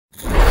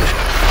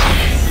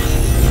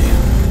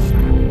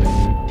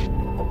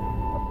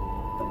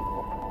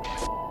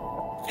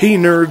Hey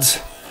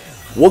nerds,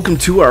 welcome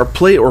to our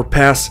Play or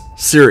Pass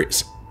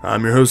series.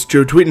 I'm your host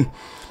Joe Tweetin,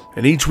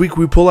 and each week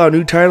we pull out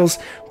new titles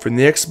from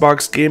the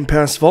Xbox Game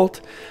Pass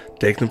vault,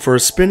 take them for a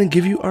spin, and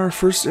give you our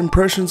first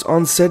impressions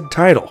on said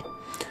title.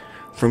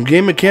 From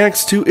game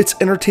mechanics to its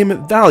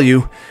entertainment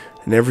value,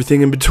 and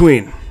everything in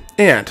between.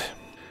 And,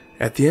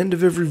 at the end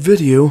of every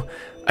video,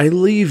 I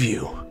leave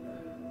you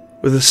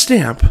with a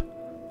stamp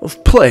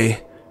of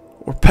Play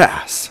or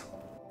Pass.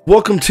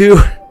 Welcome to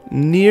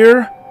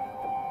Nier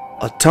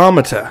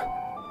Automata,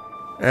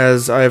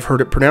 as I have heard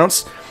it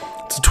pronounced.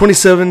 It's a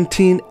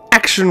 2017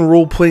 action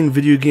role-playing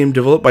video game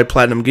developed by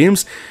Platinum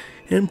Games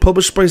and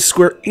published by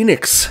Square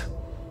Enix,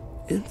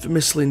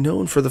 infamously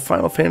known for the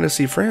Final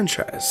Fantasy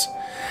franchise.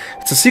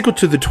 It's a sequel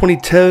to the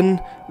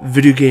 2010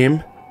 video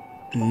game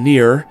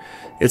Nier,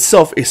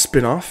 itself a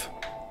spin-off,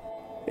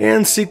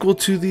 and sequel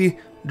to the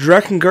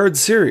Drakengard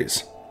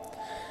series.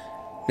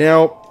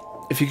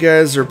 Now, if you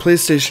guys are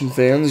PlayStation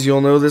fans,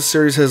 you'll know this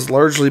series has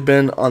largely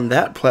been on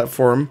that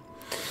platform,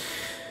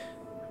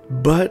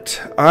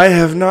 but I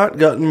have not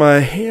gotten my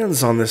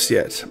hands on this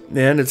yet,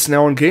 and it's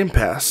now on Game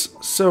Pass.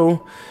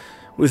 So,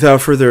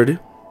 without further ado,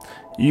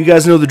 you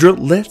guys know the drill.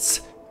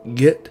 Let's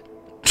get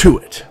to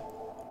it.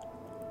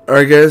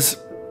 Alright guys,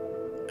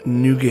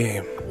 new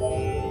game.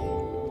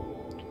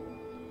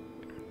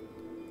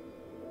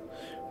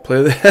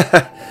 Play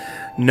the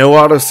no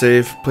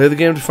autosave. Play the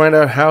game to find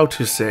out how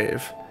to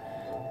save.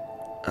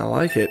 I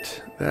like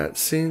it. That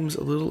seems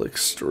a little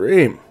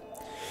extreme.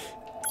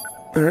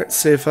 Alright,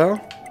 save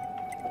file.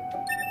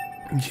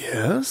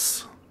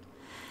 Yes.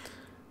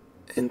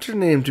 Enter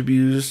name to be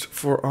used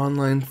for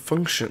online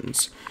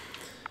functions.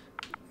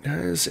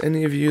 Guys,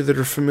 any of you that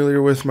are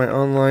familiar with my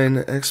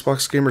online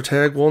Xbox gamer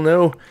tag will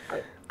know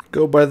I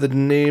go by the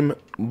name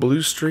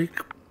Blue Streak,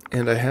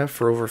 and I have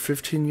for over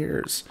 15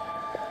 years.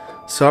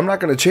 So I'm not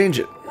going to change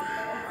it.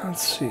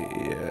 Let's see.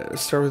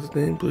 Start with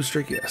the name Blue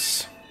Streak,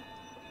 yes.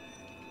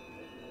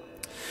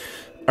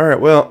 Alright,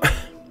 well,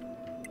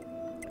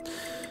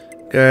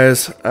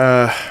 guys,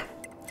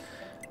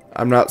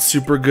 I'm not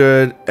super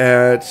good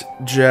at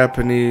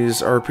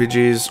Japanese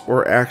RPGs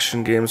or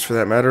action games for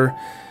that matter,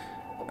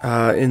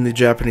 in the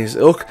Japanese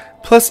ilk.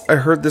 Plus, I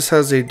heard this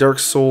has a Dark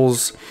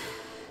Souls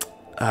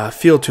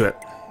feel to it.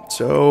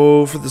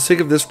 So, for the sake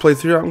of this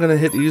playthrough, I'm going to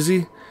hit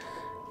easy.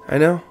 I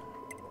know.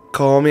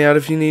 Call me out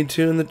if you need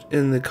to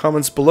in the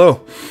comments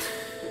below.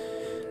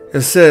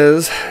 It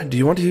says, do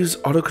you want to use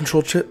auto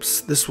control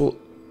chips? This will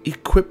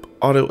equip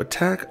auto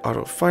attack,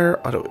 auto fire,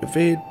 auto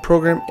evade,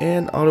 program,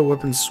 and auto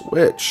weapon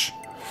switch.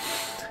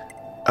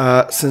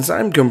 Since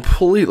I'm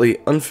completely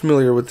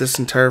unfamiliar with this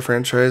entire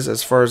franchise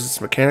as far as its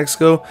mechanics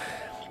go,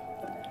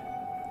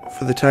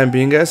 for the time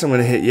being, guys, I'm going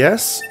to hit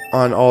yes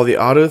on all the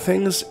auto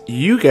things.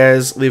 You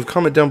guys leave a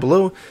comment down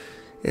below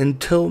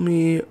and tell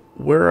me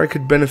where I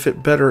could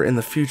benefit better in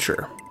the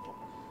future.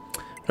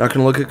 Not going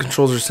to look at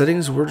controls or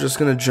settings, we're just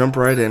going to jump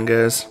right in,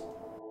 guys.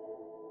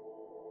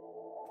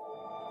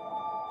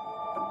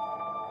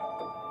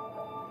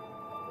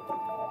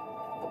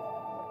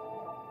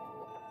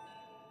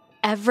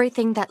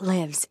 Everything that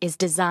lives is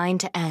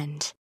designed to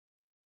end.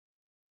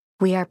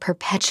 We are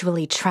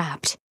perpetually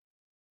trapped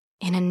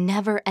in a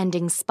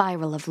never-ending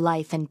spiral of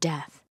life and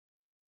death.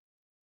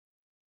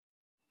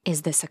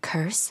 Is this a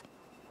curse?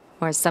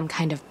 Or some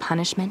kind of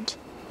punishment?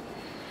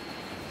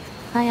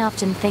 I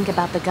often think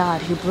about the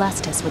God who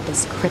blessed us with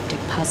this cryptic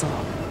puzzle,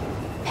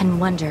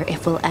 and wonder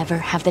if we'll ever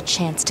have the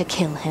chance to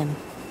kill him.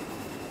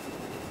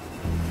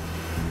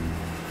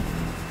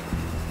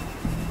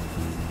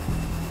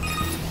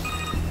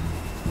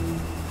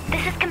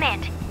 This is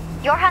Command.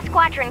 Yorha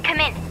Squadron, come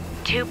in.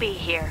 2B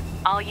here.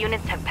 All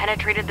units have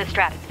penetrated the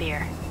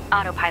stratosphere.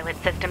 Autopilot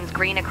systems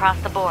green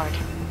across the board.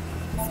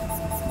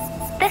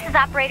 This is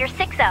Operator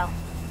 6-0.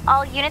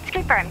 All units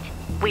confirmed.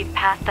 We've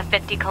passed the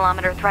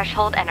 50-kilometer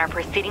threshold and are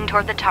proceeding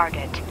toward the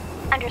target.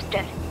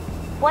 Understood.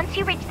 Once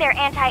you reach their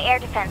anti-air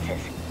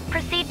defenses,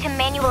 proceed to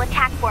manual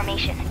attack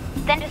formation.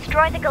 Then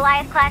destroy the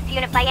Goliath-class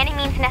unit by any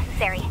means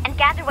necessary, and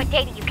gather what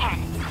data you can.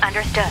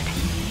 Understood.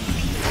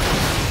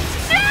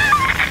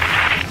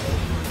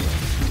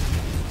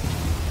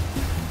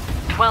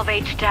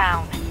 12H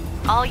down.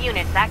 All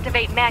units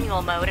activate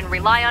manual mode and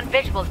rely on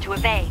visuals to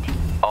evade.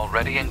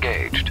 Already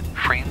engaged.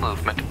 Free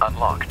movement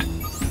unlocked.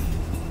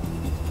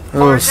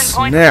 Oh, Origin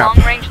point snap.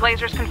 long-range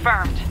lasers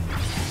confirmed.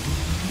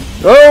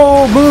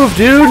 Oh, move,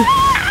 dude!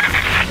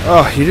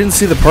 Oh, you didn't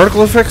see the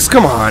particle effects?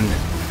 Come on.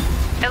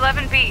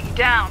 11B,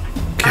 down.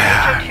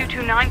 God. ISO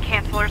 229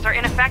 cancelers are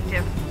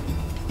ineffective.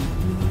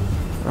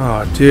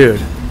 Oh,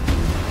 dude.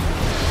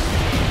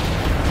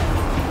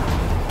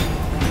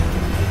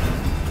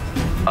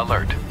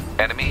 Alert.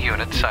 Enemy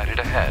unit sighted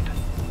ahead.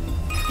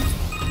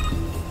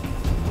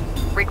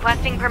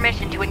 Requesting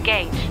permission to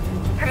engage.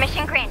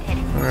 Permission granted.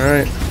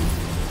 Alright.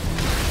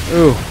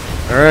 Ooh,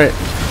 alright.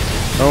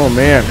 Oh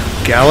man.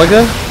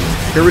 Galaga?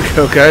 Here we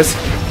go, guys.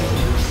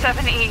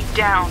 7E,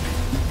 down.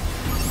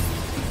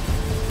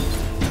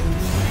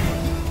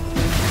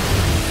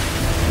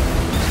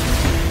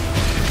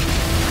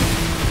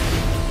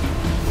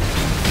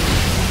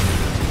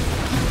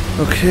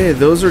 Okay,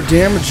 those are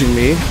damaging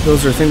me.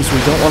 Those are things we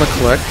don't want to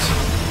collect.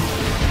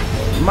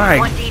 My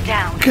 20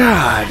 down.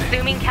 God.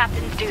 Assuming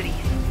captain's duties.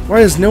 Why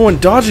is no one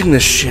dodging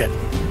this shit?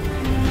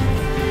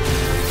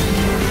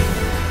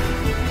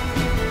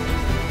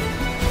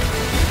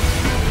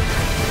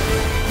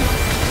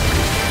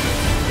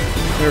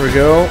 There we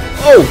go.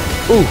 Oh!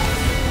 Ooh!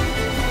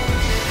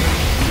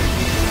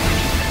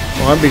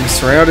 Oh, I'm being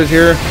surrounded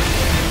here.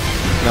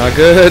 Not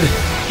good.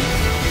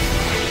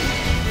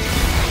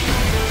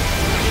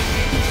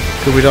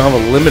 Good, we don't have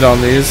a limit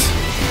on these.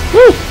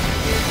 Woo!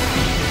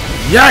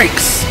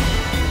 Yikes!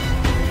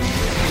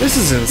 This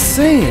is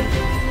insane.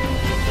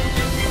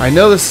 I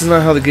know this is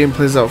not how the game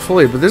plays out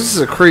fully, but this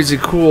is a crazy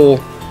cool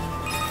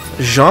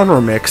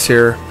genre mix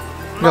here.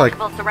 Like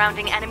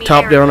surrounding enemy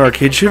top-down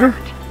arcade shooter.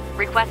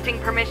 Requesting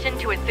permission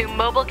to assume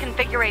mobile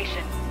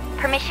configuration.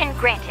 Permission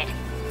granted.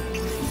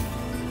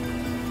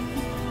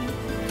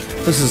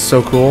 This is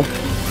so cool.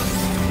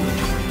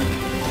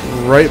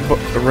 Right.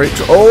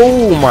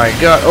 Oh my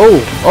God.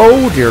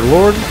 Oh dear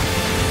Lord.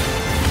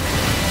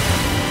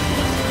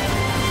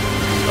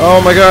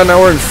 Oh my God. Now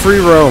we're in free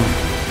roam.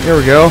 Here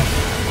we go.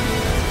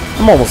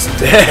 I'm almost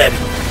dead.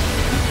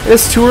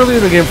 It's too early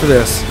in the game for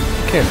this.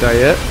 Can't die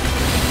yet.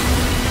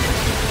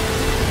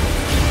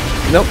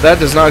 Nope, that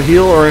does not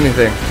heal or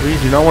anything. We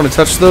do not want to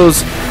touch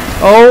those.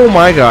 Oh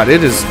my God,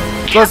 it is.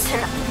 Captain,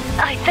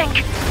 I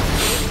think.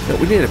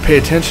 We need to pay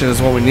attention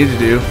is what we need to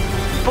do.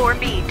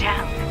 4B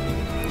down.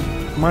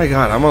 My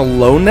God, I'm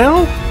alone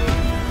now?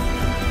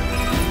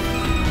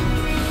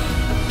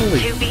 Holy.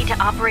 2B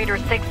to operator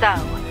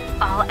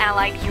 6-0. All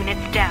allied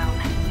units down.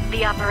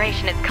 The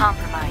operation is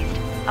compromised.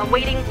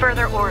 Awaiting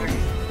further orders.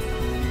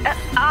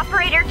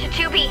 Operator to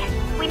 2B.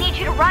 We need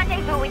you to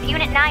rendezvous with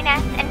Unit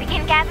 9S and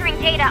begin gathering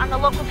data on the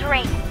local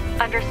terrain.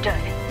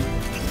 Understood.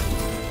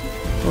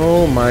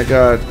 Oh my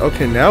God.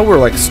 Okay, now we're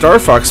like Star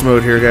Fox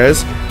mode here,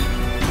 guys.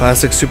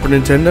 Classic Super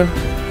Nintendo.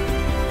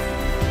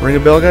 Ring a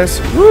bell, guys?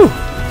 Woo!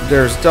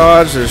 There's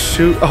dodge, there's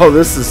shoot. Oh,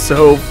 this is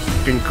so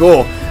fucking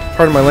cool.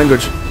 Pardon my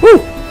language. Woo!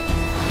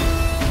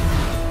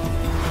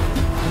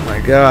 Oh my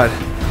God.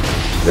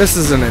 This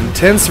is an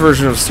intense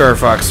version of Star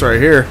Fox right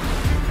here.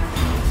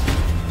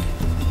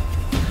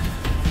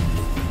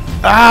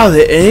 Ah,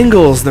 the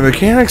angles, the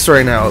mechanics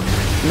right now.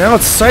 Now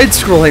it's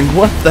side-scrolling.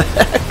 What the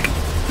heck?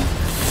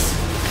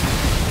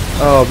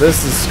 Oh,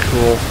 this is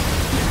cool.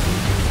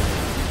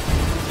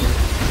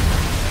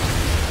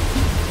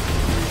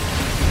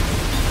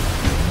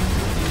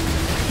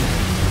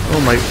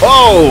 Oh my...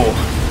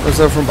 Oh! Was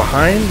that from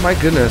behind? My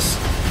goodness.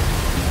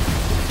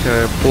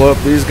 Gotta blow up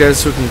these guys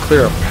so we can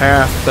clear a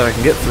path that I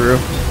can get through.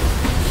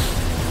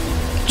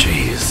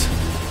 Jeez.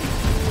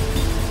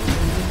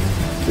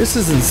 This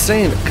is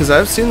insane, because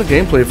I've seen the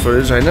gameplay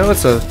footage. I know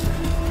it's a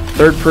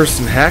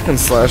third-person hack and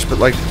slash, but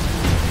like,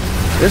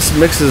 this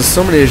mixes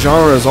so many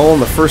genres all in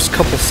the first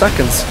couple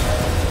seconds.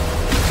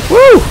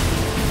 Woo!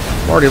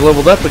 I'm already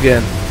leveled up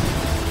again.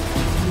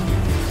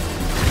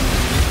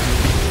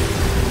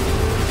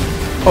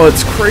 Oh,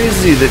 it's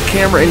crazy. The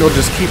camera angle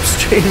just keeps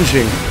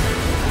changing.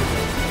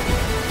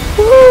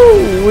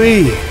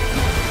 Woo-wee!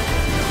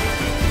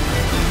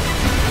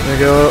 There you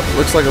go.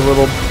 Looks like a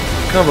little,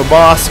 kind of a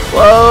boss.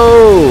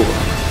 Whoa!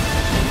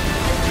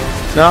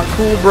 Not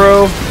cool,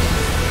 bro.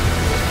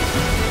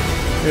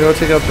 You know,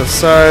 take out the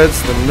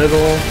sides, the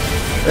middle.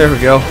 There we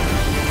go.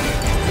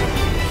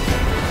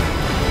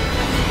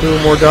 A little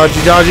more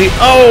dodgy.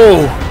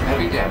 Oh!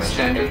 Heavy damage.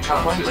 Standard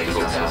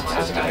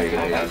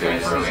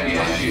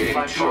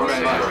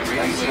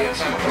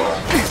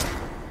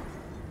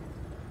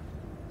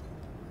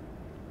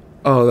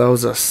Oh, that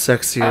was a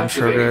sexy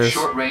intro, guys.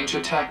 Short-range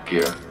attack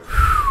gear.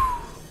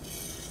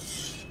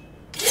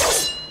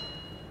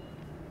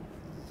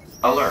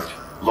 Alert.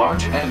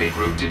 Large enemy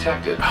group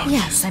detected.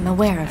 Yes, I'm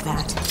aware of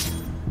that.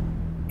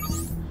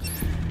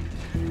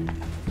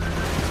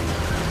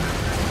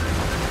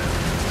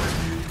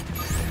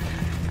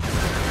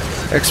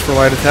 X for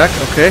light attack,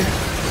 okay.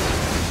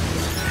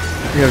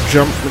 We have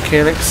jump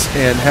mechanics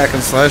and hack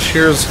and slash.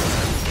 Here's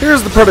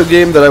the part of the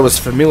game that I was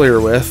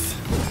familiar with.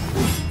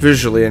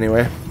 Visually,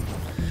 anyway.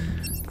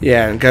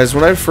 Yeah, and guys,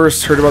 when I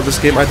first heard about this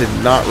game, I did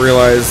not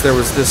realize there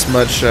was this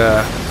much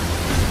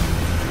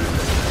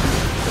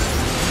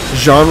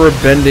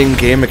genre-bending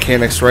game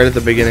mechanics right at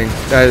the beginning.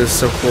 That is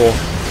so cool.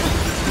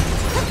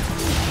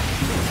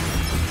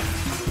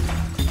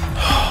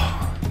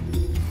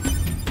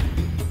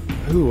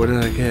 Ooh, what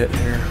did I get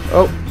here?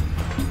 Oh!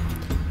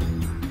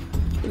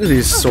 Look at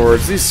these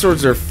swords. These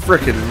swords are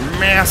frickin'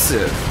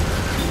 massive.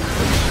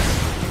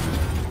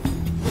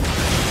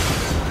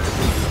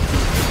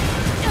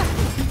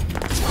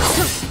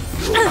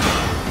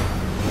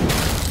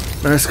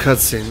 Nice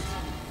cutscene.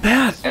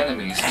 Bad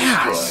Enemies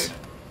ass. destroyed.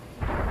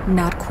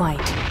 Not quite.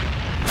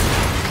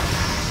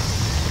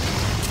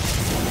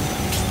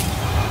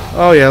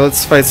 Oh yeah,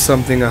 let's fight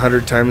something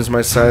 100 times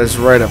my size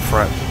right up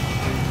front.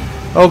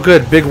 Oh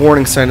good, big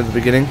warning sign at the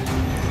beginning.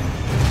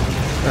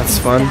 That's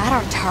fun. Is that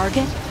our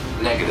target?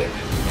 Negative.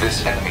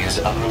 This enemy is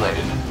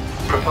unrelated.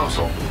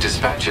 Proposal.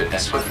 Dispatch it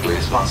as swiftly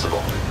as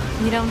possible.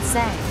 You don't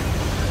say.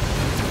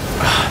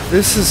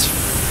 This is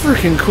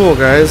freaking cool,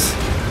 guys.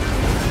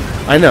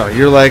 I know,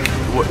 you're like,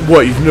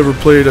 what, you've never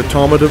played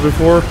Automata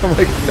before? I'm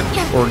like,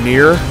 or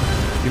Nier?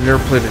 You've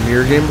never played a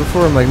Nier game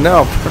before? I'm like,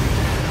 no.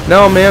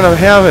 No, man, I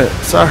haven't.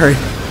 Sorry.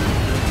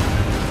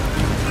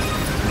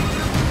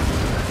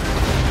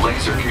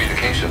 Laser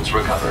communications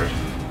recovered.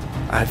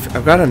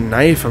 I've got a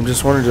knife. I'm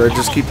just wondering, do I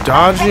just keep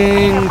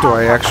dodging? Do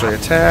I actually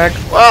attack?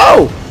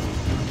 Whoa!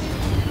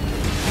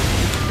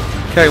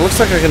 Okay, looks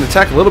like I can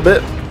attack a little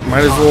bit.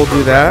 Might as well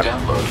do that.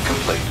 Download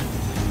complete.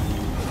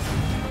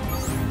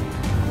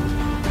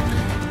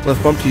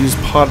 Left bump to use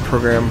pod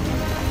program.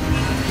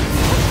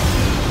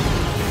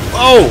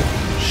 Oh!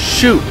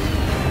 Shoot!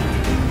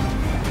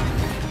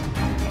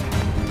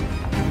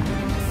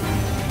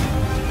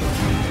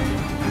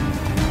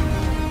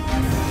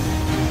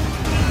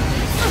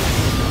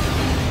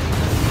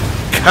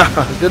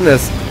 God,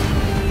 goodness.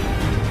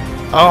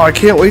 Oh, I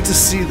can't wait to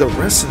see the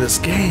rest of this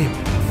game.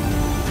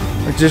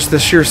 Like, just the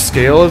sheer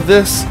scale of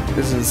this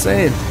is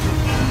insane.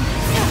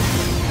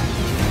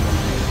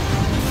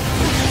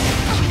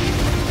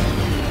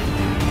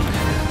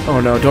 Oh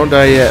no, don't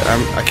die yet.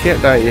 I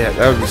can't die yet.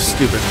 That would be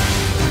stupid.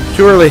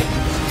 Too early.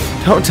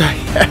 Don't die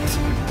yet.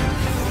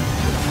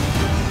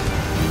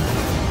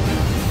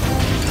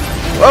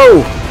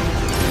 Whoa!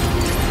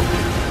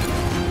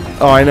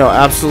 Oh, I know.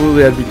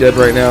 Absolutely, I'd be dead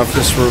right now if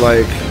this were,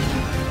 like,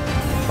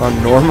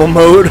 on normal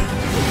mode.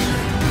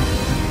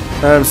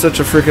 I'm such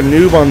a freaking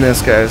noob on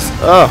this, guys.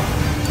 Oh.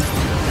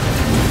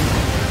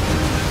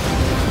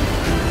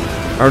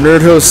 Our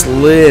nerd host,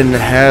 Lynn,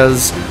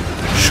 has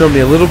shown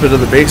me a little bit of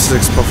the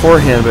basics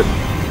beforehand, but...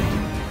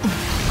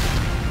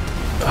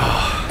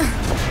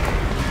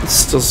 Oh, it's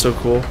still so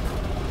cool.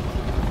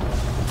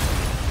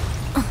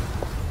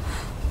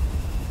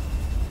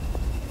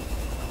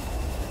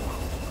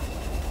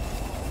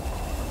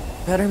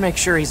 Better make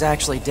sure he's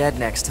actually dead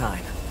next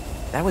time.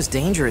 That was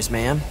dangerous,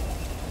 man.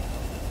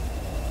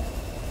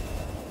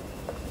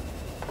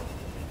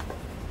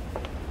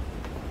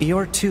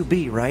 You're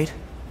 2B, right?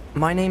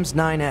 My name's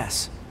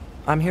 9S.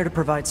 I'm here to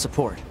provide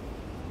support.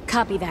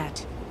 Copy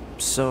that.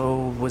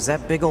 So, was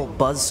that big old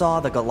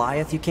buzzsaw the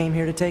Goliath you came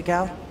here to take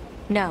out?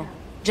 No,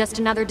 just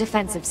another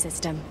defensive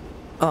system.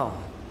 Oh,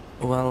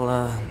 well,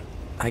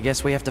 I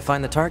guess we have to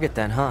find the target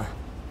then, huh?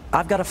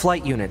 I've got a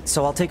flight unit,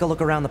 so I'll take a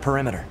look around the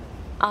perimeter.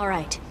 All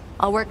right,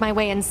 I'll work my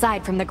way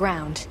inside from the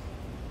ground.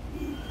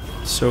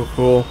 So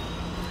cool.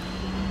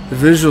 The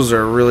visuals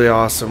are really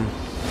awesome.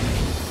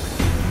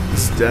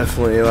 It's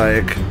definitely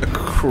like a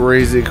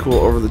crazy cool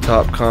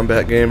over-the-top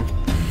combat game.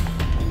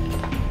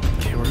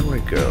 Okay, where do I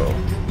go?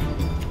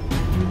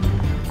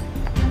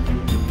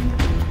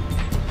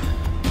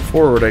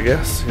 Forward, I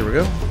guess. Here we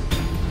go.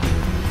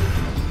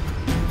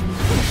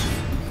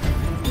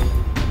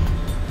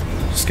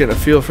 Just getting a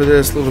feel for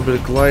this. A little bit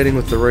of gliding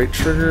with the right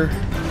trigger.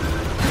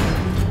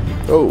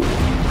 Oh.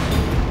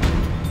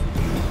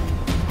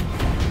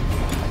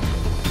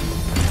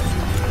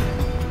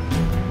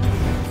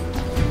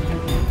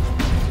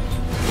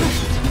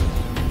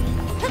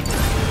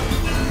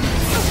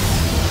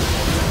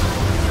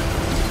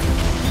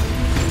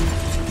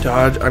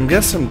 Dodge. I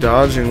guess I'm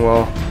dodging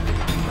while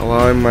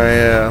allowing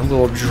my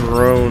little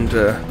drone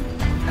to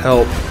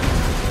help.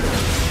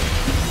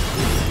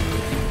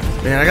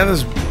 Man, I got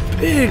this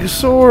big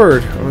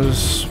sword. I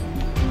was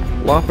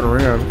lopping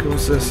around. What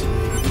was this?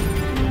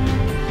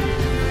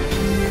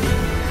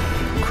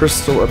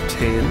 Crystal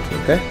obtained.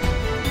 Okay.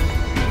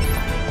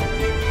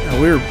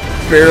 Now, we're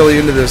barely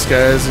into this,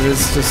 guys, and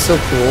it's just so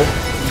cool.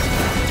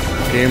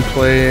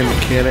 Gameplay,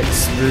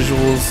 mechanics,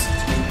 visuals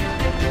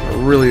are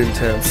really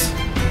intense.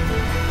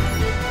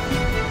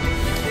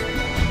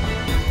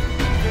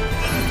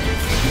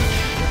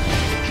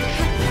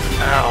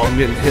 Ow, I'm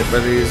getting hit by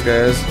these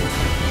guys.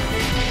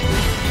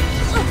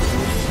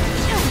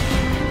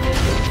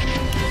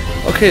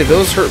 Okay,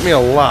 those hurt me a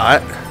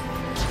lot.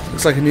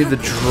 Looks like I need the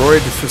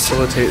droid to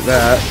facilitate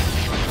that.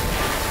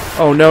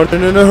 Oh, no, no,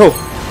 no, no.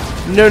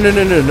 No, no,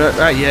 no, no,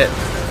 not yet.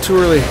 Too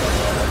early.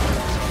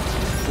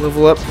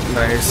 Level up.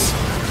 Nice.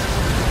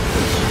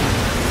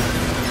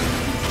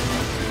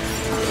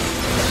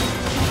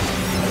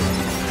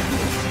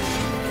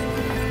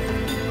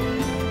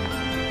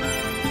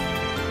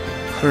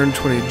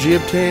 $120G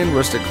obtained,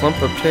 rusted clump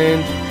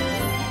obtained.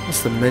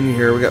 What's the menu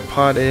here? We got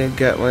pod A,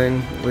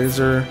 Gatling,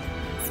 laser.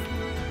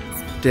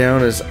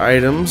 Down as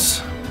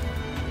items.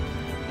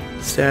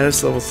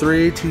 Status level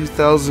 3,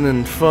 2,000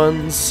 in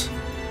funds.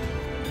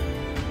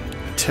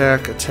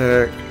 Attack,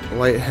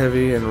 light,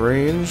 heavy, and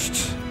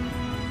ranged.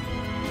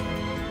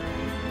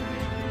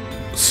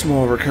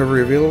 Small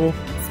recovery available.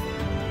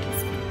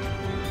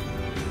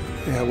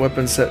 Yeah,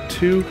 weapon set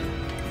 2.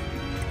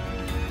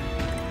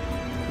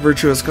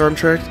 Virtuous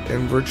contract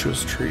and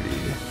virtuous treaty.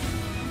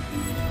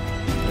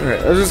 Alright,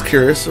 I was just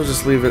curious. I'll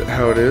just leave it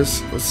how it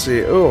is. Let's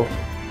see. Oh.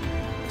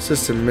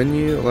 System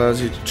menu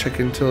allows you to check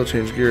intel,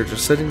 change gear,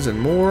 adjust settings,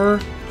 and more.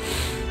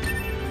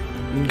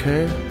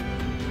 Okay.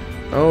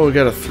 Oh, we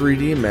got a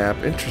 3D map.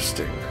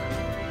 Interesting.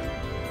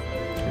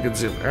 I can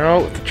zoom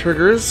out with the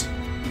triggers.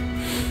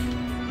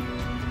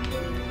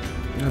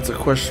 That's a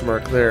question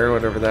mark there,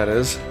 whatever that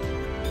is.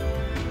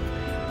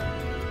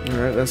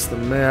 Alright, that's the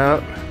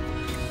map.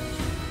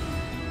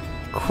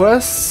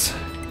 Quests.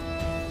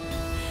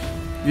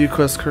 View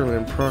quests currently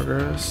in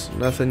progress.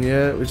 Nothing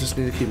yet. We just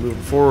need to keep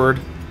moving forward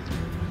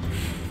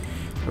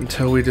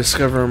until we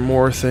discover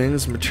more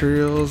things.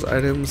 Materials,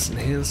 items,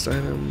 enhanced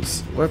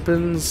items,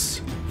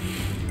 weapons.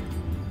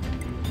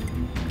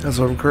 That's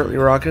what I'm currently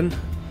rocking.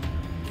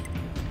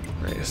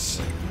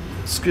 Nice.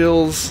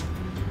 Skills.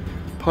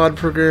 Pod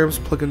programs,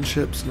 plug-in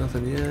chips,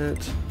 nothing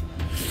yet.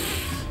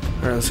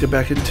 Alright, let's get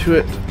back into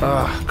it.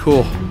 Ah,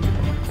 cool.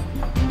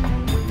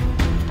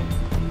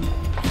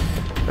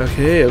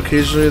 Okay,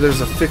 occasionally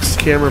there's a fixed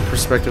camera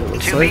perspective, it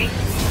looks like.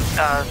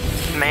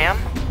 Ma'am?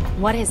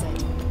 What is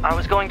it? I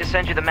was going to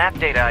send you the map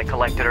data I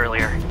collected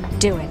earlier.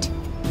 Do it.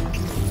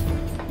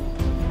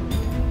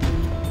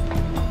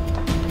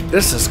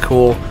 This is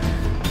cool.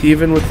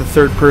 Even with the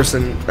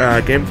third-person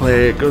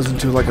gameplay, it goes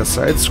into like a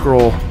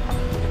side-scroll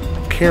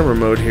camera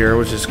mode here,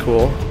 which is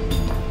cool.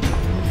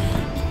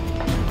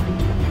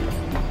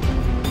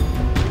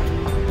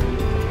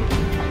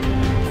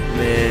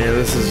 Man,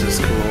 this is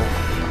just cool.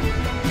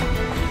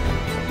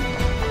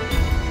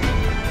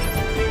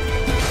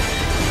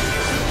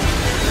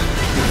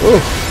 Ooh, a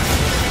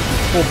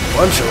whole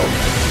bunch of them.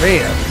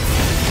 Man.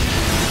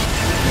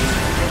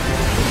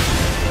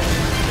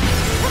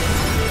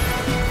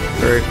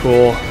 Very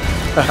cool.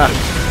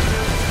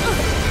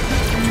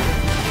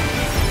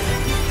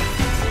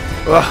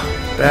 Ugh.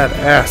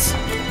 Badass.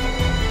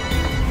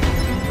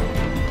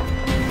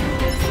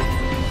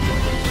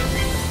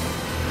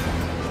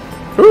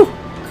 Whew!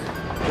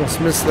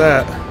 Almost missed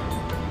that.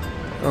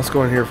 Let's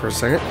go in here for a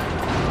second.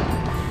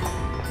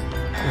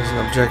 There's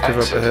an objective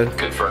up ahead.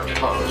 Confirmed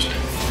closed.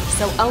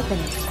 So open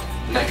it.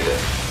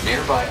 Negative.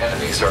 Nearby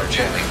enemies are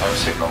jamming our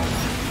signal.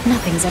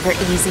 Nothing's ever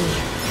easy.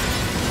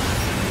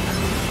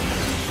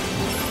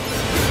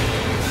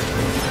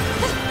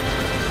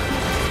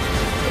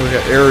 We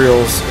got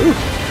aerials. Ooh.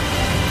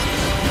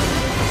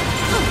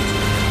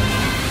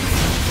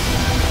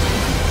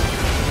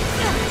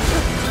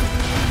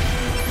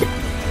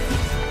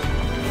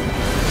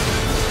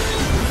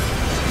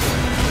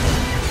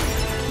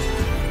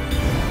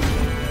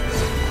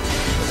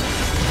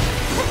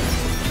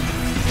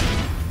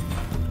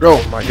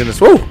 Oh my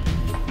goodness, whoa!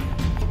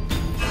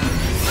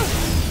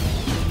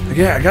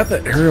 Yeah, I got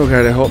that aerial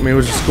guy to help me,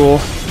 which is cool.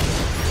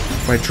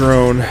 My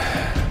drone.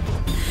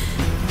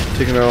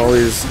 Taking out all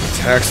these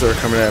attacks that are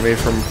coming at me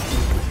from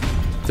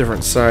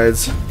different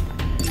sides.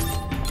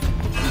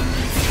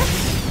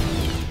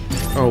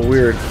 Oh,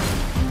 weird.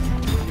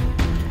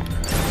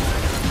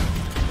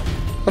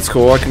 That's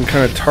cool, I can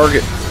kind of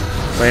target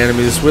my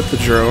enemies with the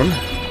drone.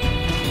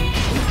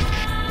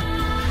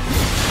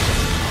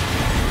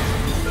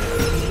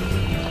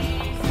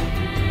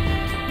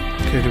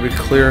 Okay, did we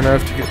clear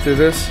enough to get through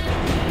this?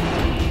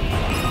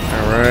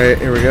 Alright,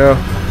 here we go.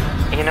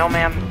 You know,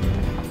 ma'am,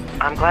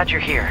 I'm glad you're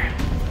here.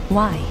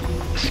 Why?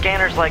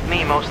 Scanners like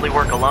me mostly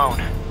work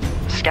alone.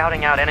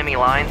 Scouting out enemy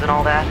lines and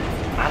all that,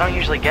 I don't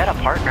usually get a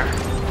partner.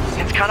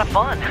 It's kind of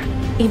fun.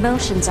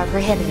 Emotions are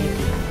prohibited.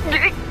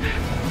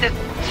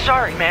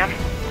 Sorry, ma'am.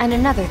 And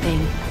another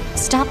thing,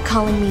 stop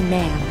calling me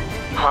ma'am.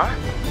 Huh?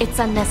 It's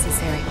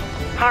unnecessary.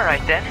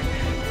 Alright then.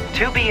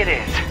 2B it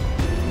is.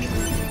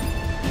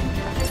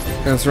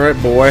 That's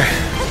right, boy.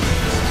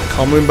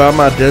 Call me by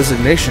my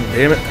designation,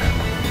 damn it.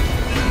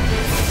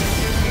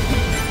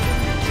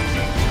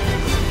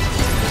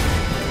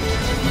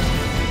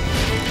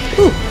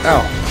 Ooh,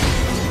 ow.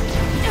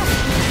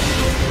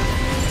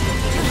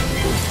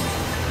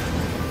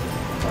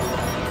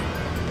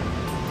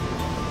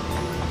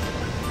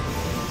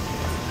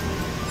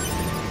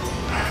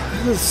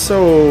 This is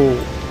so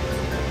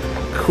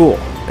cool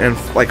and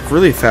like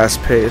really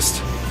fast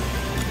paced.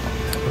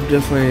 I'm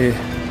definitely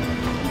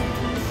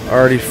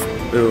already.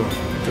 Ooh,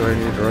 do I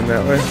need to run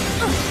that way?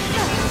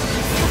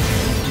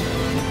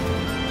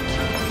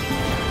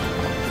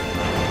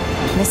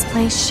 This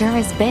place sure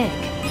is big.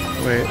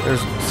 Wait,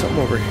 there's something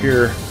over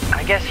here.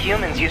 I guess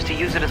humans used to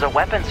use it as a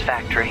weapons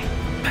factory,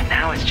 but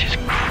now it's just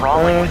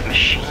crawling with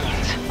machines.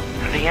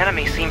 The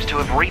enemy seems to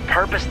have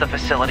repurposed the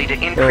facility to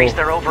increase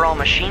their overall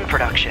machine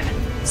production.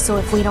 So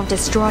if we don't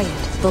destroy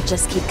it, they'll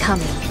just keep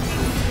coming.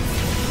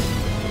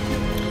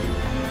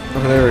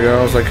 Oh, there we go.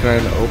 I was like,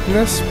 can I open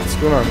this? What's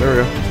going on? There we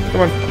go.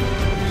 Come on.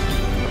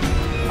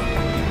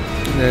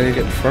 And then you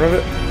get in front of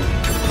it.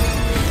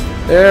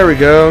 There we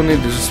go.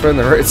 Need to just find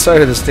the right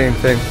side of this damn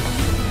thing.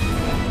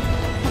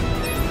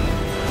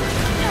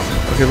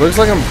 Okay, looks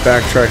like I'm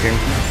backtracking.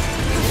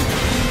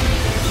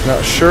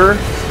 Not sure.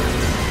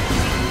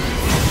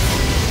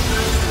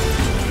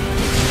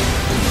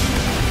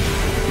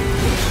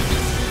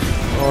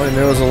 All I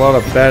know is a lot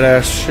of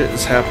badass shit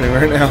is happening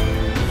right now.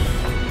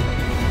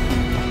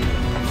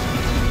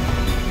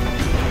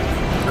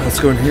 Let's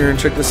go in here and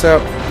check this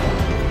out.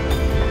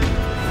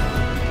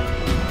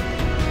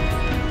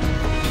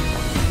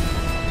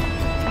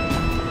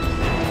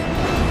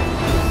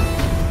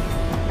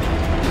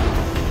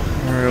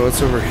 Alright,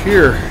 what's over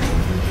here?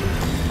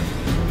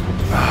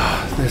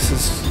 Ah, this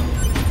is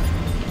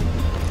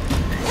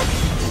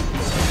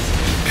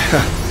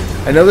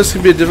I know this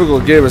can be a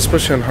difficult game,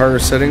 especially on harder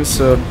settings,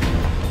 so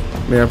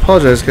I mean, I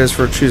apologize guys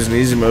for choosing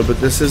easy mode, but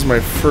this is my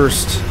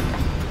first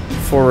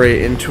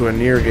foray into a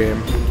Nier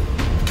game.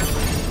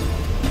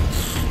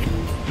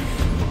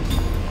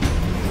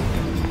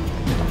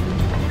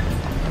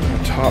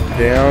 Top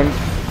down.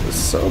 There's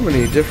so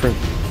many different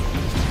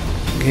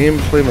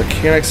gameplay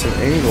mechanics and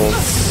angles.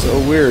 It's so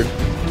weird.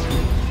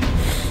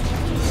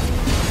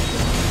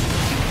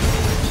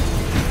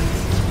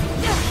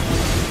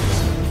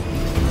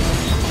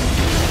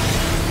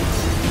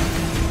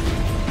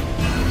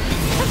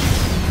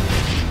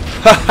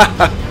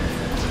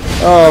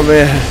 Oh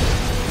man,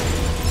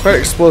 quite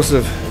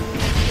explosive.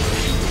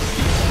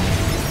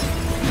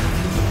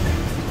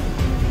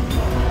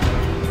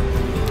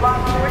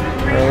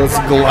 Let's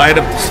glide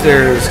up the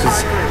stairs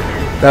because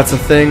that's a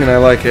thing and I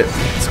like it.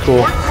 It's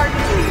cool.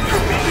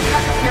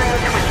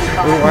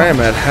 Oh, I am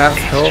at half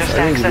health.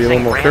 I need to be a little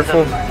more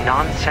careful.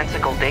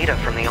 Nonsensical data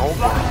from the old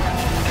world.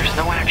 There's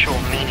no actual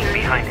meaning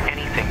behind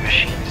anything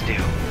machines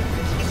do.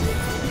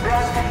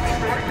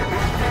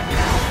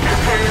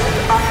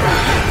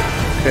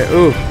 Okay,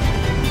 ooh.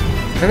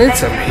 I need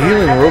some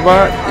healing,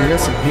 robot. You got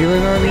some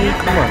healing on you?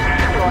 Come on.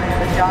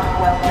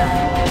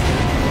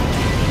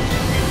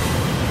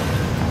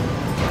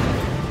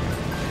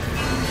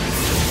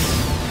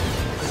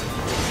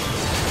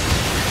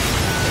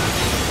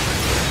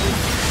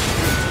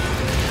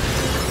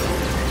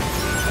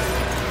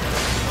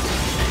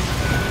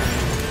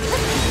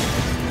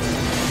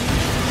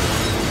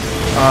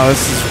 Oh,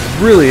 this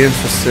is really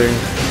interesting.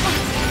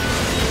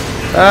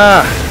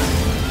 Ah!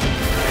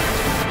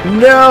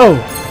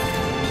 No!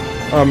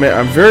 Oh man,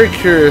 I'm very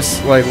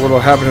curious, like, what'll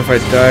happen if I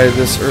die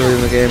this early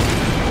in the game.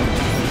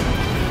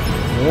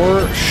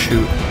 More?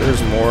 Shoot,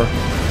 there's more.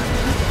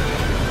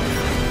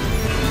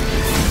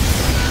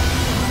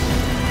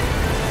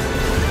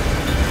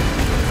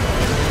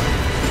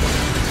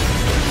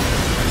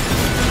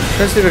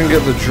 Try to see if I can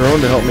get the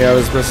drone to help me out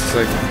as best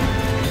as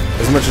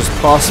as much as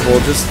possible.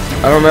 Just,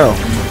 I don't know.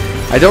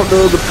 I don't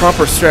know the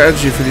proper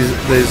strategy for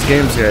these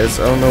games, guys.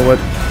 I don't know what,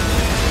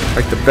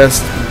 like, the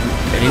best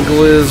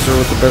angle is or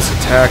what the best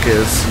attack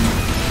is.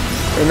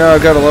 Right now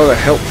I've got a lot of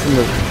help from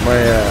my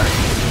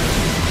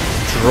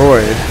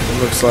droid,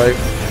 it looks like.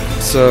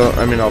 So,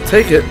 I mean, I'll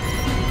take it.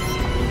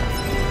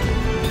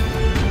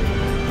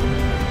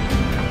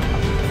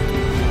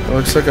 It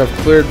looks like I've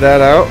cleared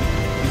that out.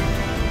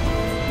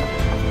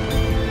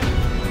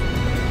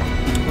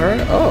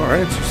 Alright, oh,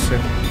 alright,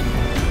 interesting.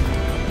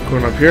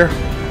 Going up here.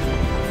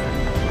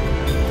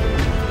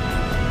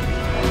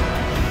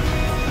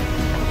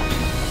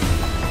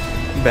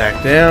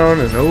 Back down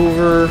and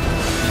over.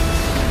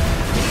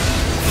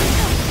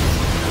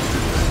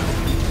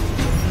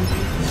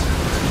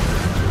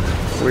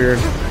 Weird.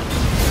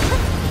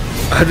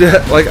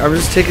 I'm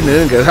just taking it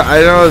in, guys.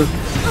 I know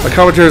my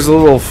commentary is a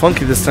little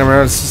funky this time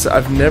around. It's just,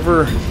 I've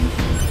never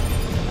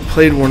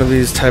played one of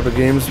these type of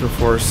games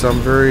before, so I'm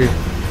very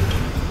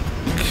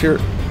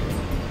curious.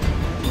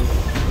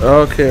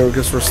 Okay, I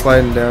guess we're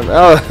sliding down.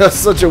 Oh, that's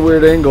such a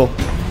weird angle.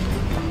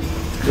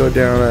 Let's go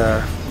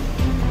down.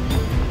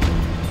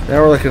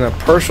 Now we're like in a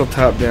partial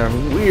top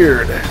down.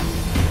 Weird.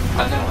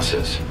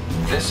 Analysis.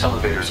 This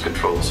elevator's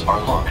controls are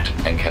locked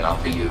and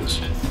cannot be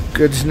used.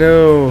 Good to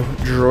know,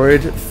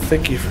 droid.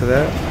 Thank you for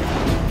that.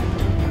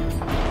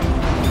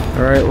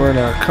 Alright, we're in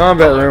a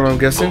combat room, I'm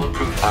guessing.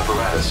 Bulletproof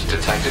apparatus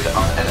detected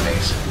on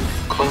enemies.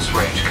 Close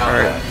range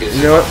combat is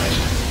you know what?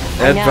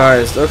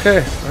 advised. Advised.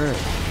 Okay, alright.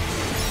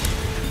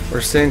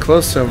 We're staying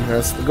close to him.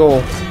 That's the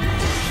goal.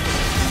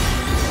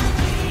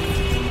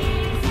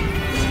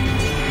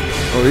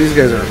 Oh, these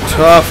guys are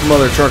tough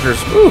mother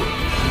truckers. Woo!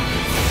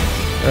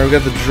 Alright, we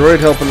got the droid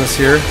helping us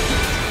here.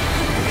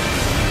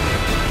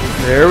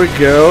 There we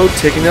go.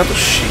 Taking out the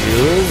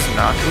shields,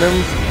 knocking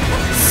them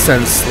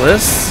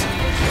senseless.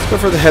 Let's go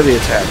for the heavy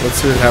attack.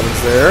 Let's see what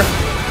happens there.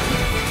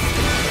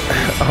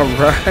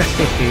 Alright.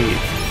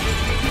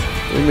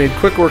 We made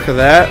quick work of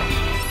that.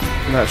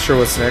 I'm not sure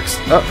what's next.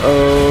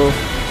 Uh-oh.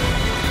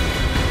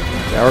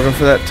 Now we're going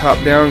for that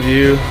top-down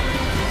view.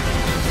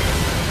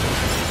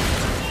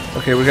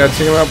 Okay, we gotta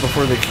take them out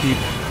before they keep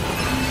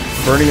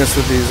burning us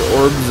with these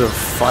orbs of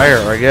fire,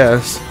 I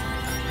guess.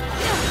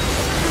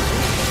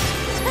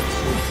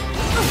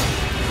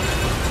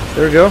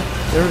 There we go.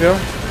 There we go.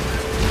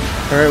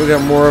 Alright, we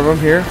got more of them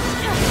here.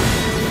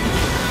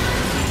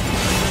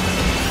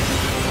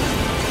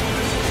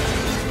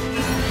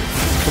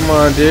 Come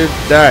on, dude.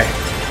 Die.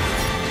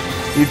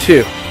 You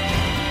too.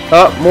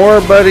 Up,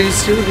 more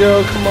buddies. Here we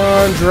go. Come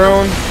on,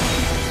 drone.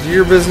 Do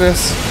your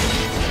business.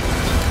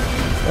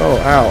 Oh,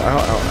 ow, ow, ow,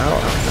 ow,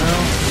 ow,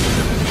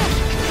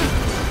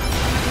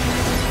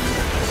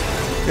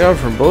 ow. Going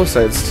from both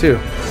sides, too.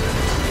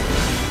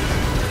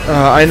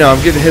 I know,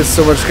 I'm getting hit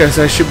so much, guys,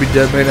 I should be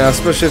dead by now,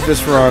 especially if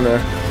this were on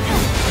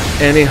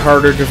any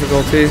harder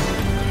difficulty.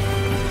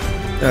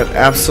 That'd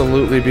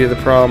absolutely be the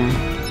problem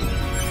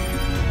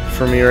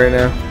for me right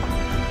now.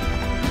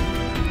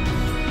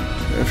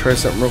 I'm gonna try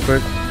something real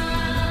quick.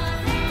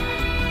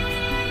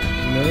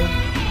 No?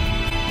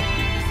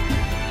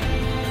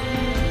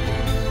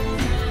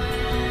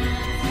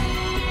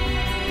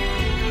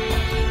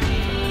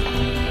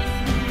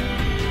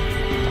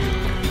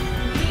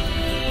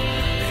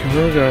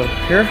 Where do we go?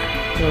 Here?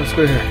 No, let's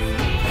go here.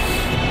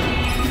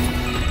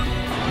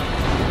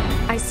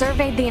 I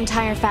surveyed the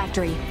entire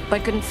factory,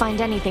 but couldn't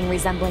find anything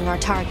resembling our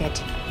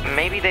target.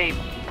 Maybe they,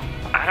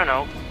 I don't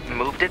know,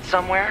 moved it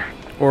somewhere?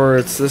 Or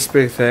it's this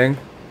big thing.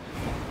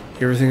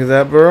 You ever think of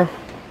that, bro?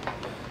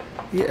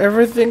 You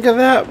ever think of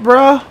that,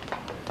 bro?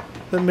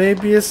 That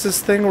maybe it's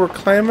this thing we're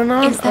climbing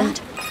on? Is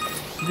that?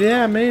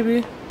 Yeah,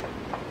 maybe.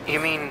 You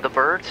mean the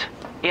birds?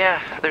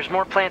 Yeah, there's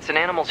more plants and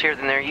animals here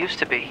than there used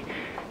to be.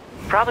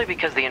 Probably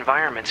because the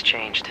environment's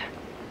changed.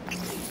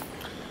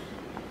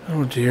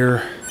 Oh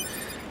dear.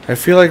 I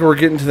feel like we're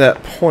getting to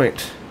that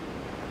point.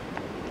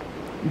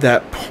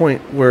 That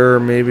point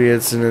where maybe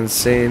it's an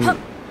insane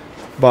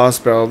boss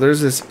battle. There's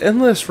this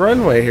endless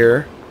runway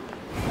here.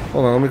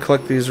 Hold on, let me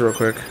collect these real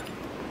quick.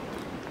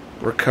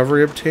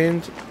 Recovery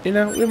obtained. You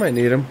know, we might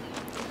need them.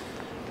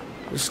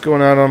 Just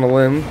going out on a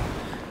limb.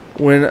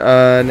 When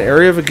an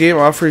area of a game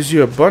offers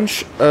you a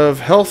bunch of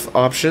health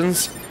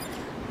options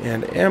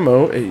and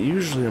ammo, it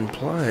usually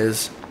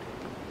implies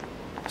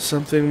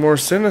something more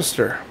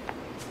sinister.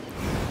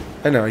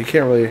 I know you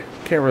can't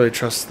really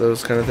trust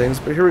those kind of things,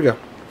 but here we go.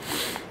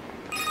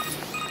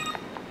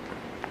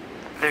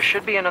 There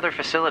should be another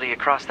facility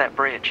across that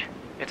bridge.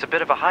 It's a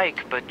bit of a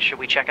hike, but should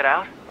we check it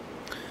out?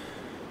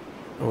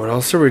 What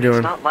else are we doing?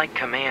 It's not like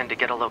Command to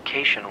get a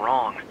location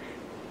wrong.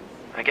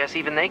 I guess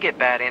even they get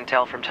bad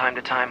intel from time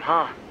to time,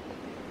 huh?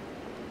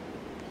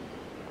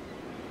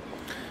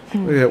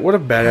 Look at that, what a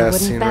badass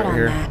scene right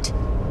here. That.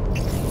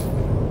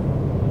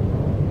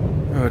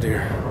 Oh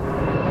dear.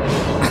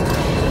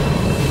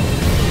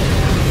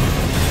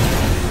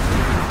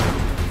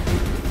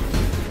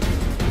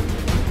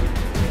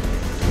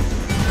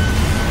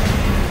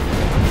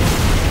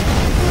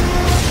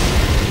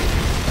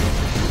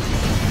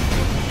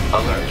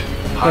 Alert.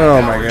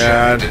 Oh my High-power God.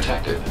 jamming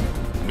detected.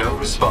 No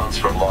response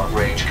from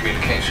long-range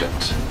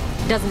communications.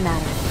 Doesn't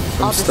matter.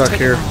 I'm I'll just stuck take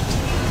here. him out.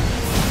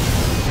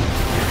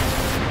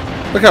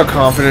 Look how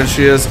confident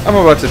she is. I'm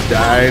about to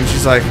die, and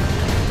she's like,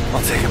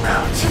 I'll take him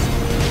out.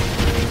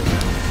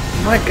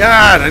 My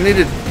God, I need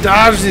to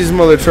dodge these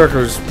mother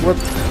truckers. What?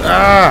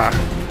 Ah!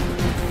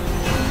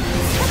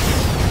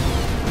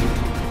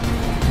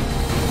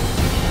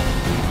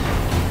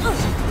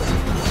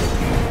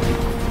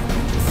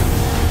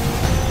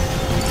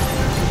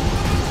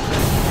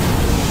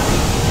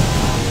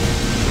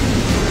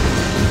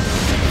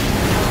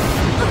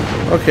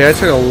 Okay, I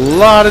took a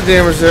lot of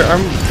damage there.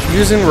 I'm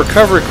using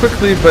recovery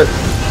quickly, but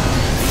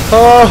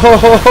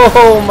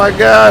oh my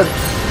God,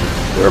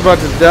 we're about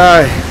to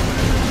die.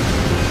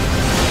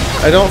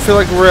 I don't feel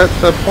like we're at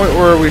the point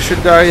where we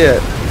should die yet.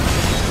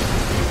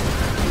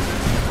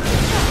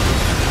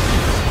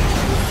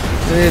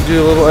 I need to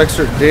do a little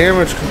extra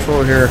damage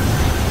control here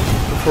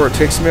before it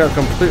takes me out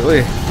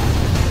completely.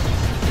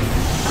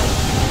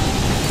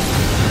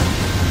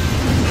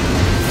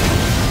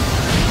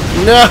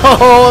 No,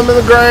 I'm in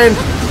the grind.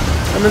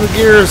 I'm in the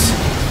gears.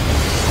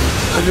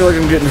 I feel like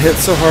I'm getting hit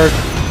so hard.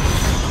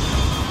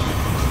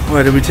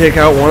 Why, did we take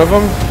out one of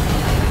them?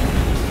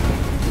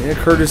 Yeah,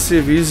 courtesy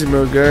of easy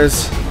mode,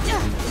 guys.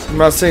 I'm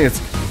not saying it's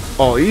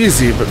all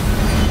easy, but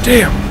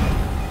damn.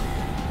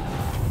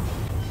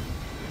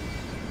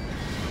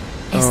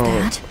 Is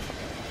that?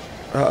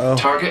 Uh-oh.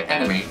 Target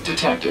enemy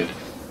detected.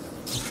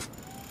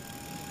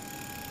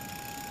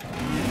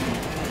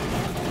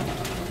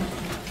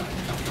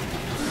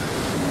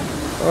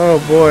 Oh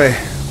boy.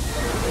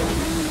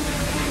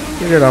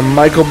 We got a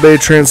Michael Bay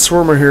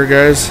Transformer here,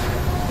 guys.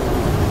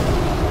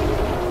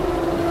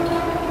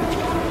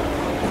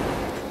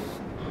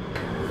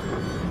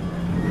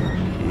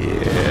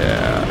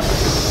 Yeah.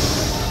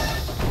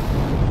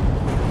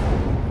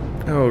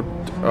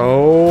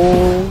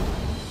 Oh.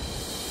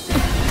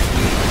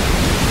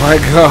 My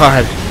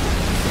God.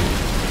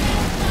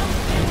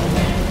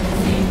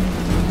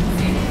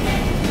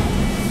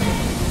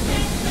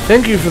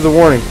 Thank you for the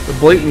warning. The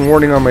blatant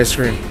warning on my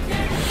screen.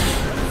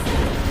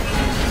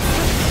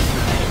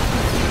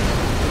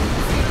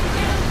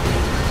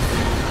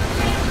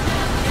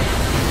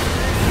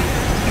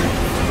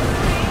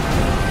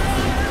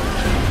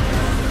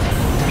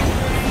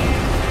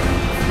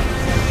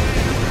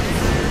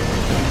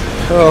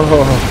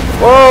 Oh,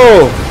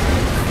 whoa!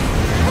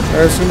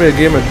 That's gonna be a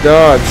game of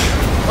dodge.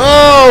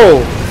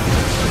 Oh!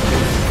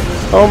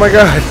 Oh my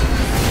God!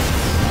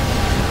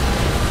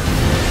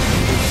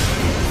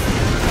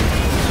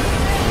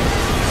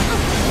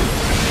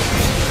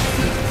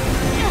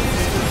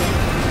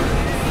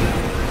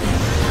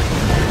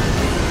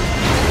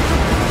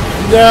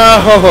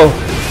 No!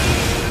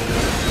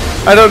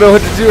 I don't know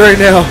what to do right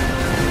now,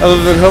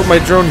 other than hope my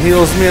drone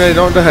heals me and I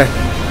don't die.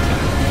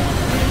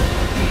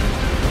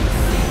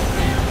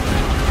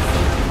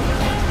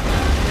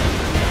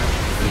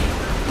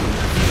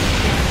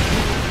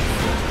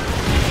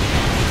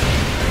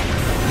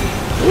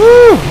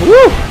 Woo!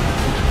 Woo!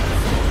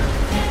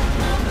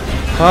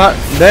 Hot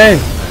dang!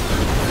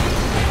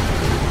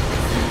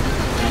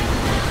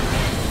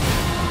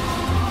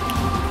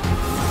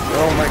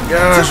 Oh my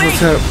gosh,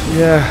 what's up?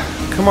 Yeah,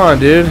 come on,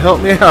 dude,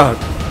 help me out.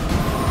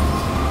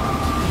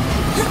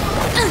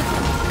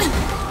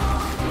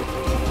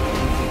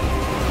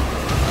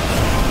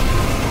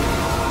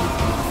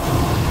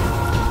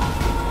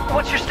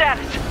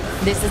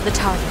 This is the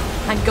target.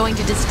 I'm going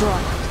to destroy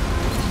it.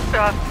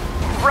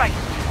 Right.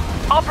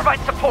 I'll provide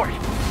support.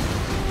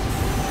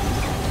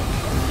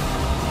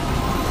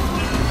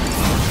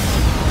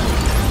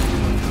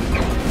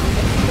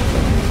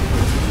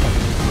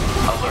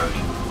 Alert.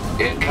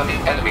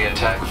 Incoming enemy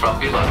attack from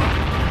below.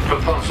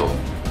 Proposal.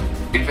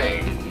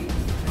 Evade.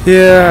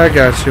 Yeah, I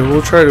got you.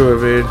 We'll try to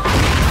evade.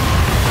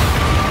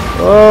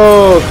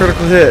 Oh,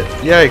 critical hit.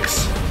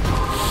 Yikes.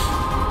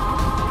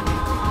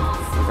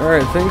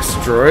 Alright, thanks,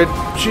 droid.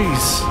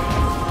 Jeez.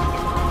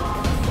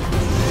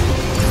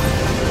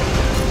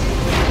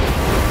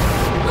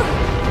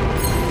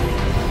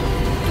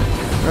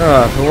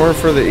 If it weren't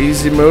for the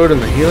easy mode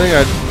and the healing,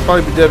 I'd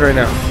probably be dead right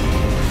now.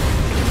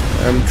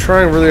 I'm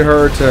trying really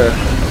hard to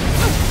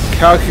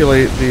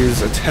calculate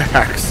these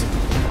attacks.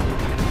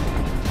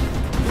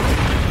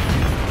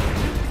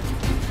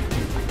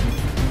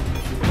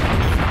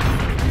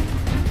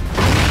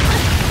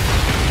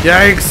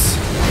 Yikes!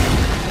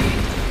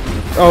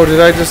 Oh, did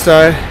I just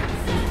die?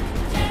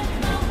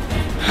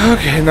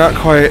 Okay, not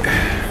quite.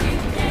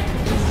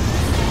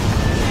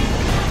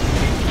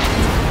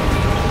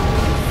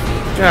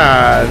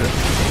 God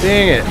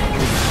dang it.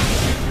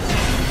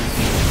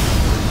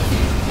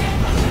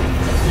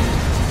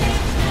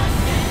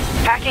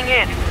 Packing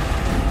in.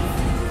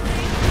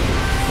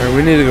 Alright,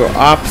 we need to go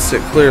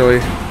opposite, clearly.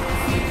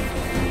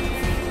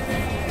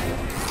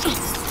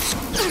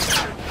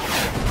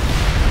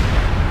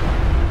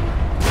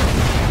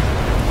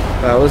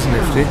 That was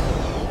nifty.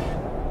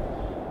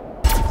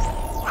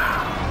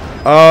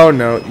 Oh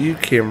no, you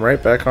came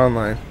right back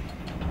online.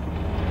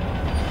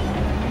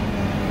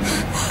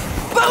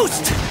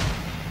 Boost!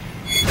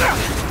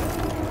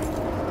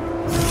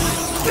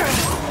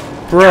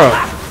 Bro.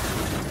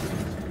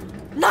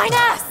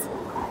 9S!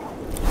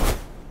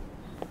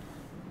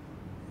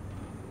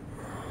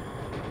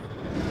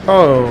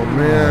 Oh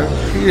man,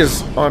 he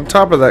is on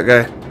top of that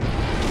guy.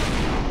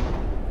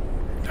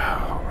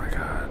 Oh my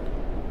god.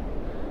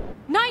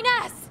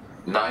 9S!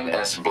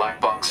 9S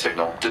black box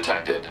signal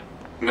detected.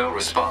 No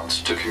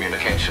response to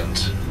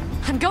communications.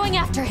 I'm going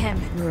after him.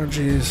 Oh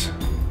jeez.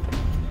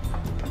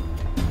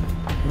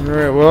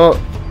 Alright, well,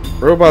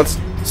 robot's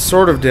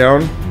sort of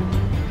down.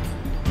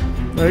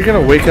 Are you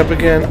gonna wake up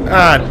again?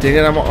 Ah, dang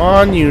it, I'm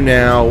on you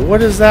now. What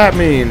does that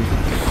mean?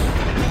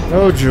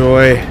 Oh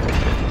joy.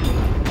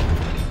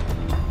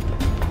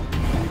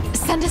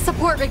 Send a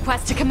support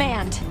request to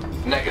command.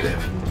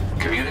 Negative.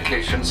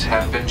 Communications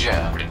have been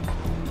jammed.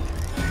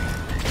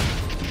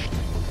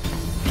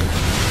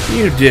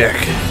 You dick.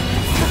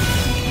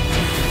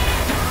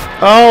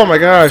 Oh my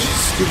gosh,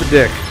 stupid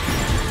dick.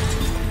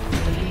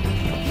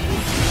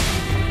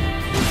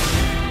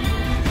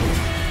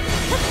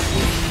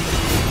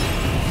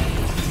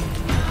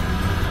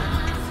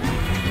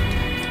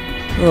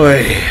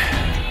 Oy.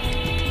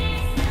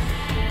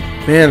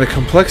 Man, the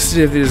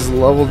complexity of these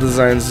level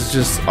designs is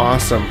just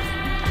awesome.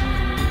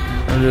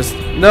 I'm just...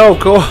 No,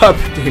 go up!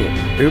 Dang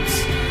it.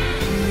 Oops.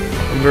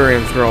 I'm very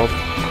enthralled.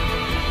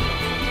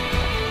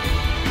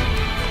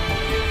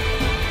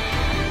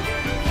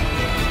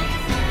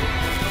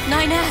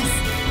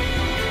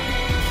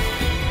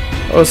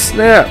 Oh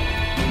snap!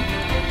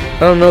 I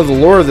don't know the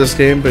lore of this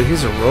game, but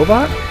he's a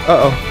robot?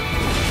 Uh-oh.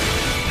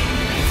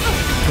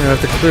 I have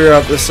to clear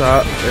out this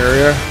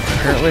area,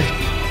 apparently.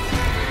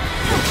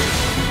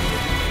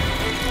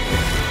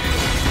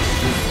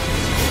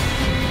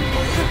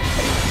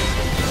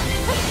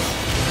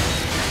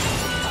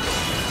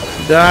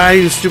 Die,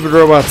 you stupid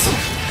robots. I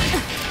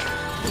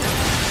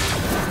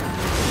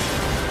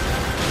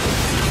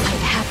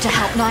have to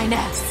help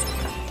 9S.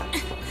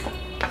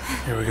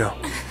 Here we go.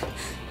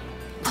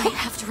 I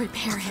have to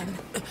repair him.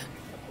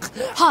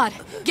 Hod,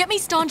 get me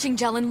staunching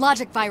gel and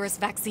logic virus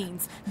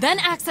vaccines. Then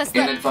access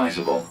the...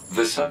 Inadvisable.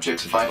 The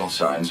subject's vital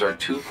signs are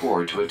too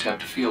poor to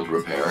attempt field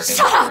repair in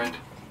Shut up! current...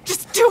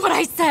 Just do what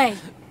I say!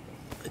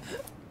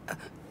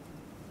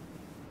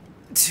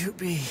 To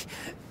be.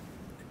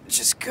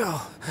 Just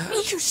go.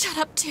 You shut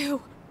up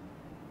too.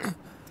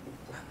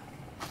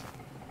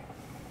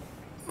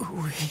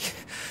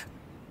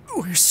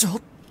 We're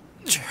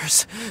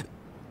soldiers.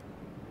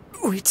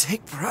 We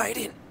take pride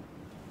in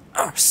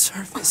our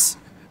service.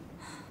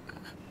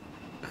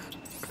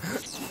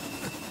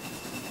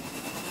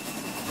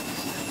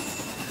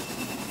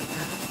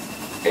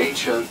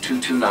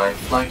 HO-229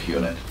 Flight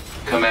Unit.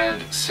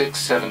 Command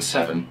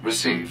 677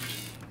 received.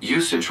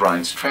 Usage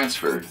rights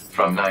transferred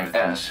from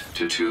 9S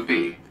to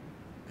 2B.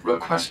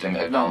 Requesting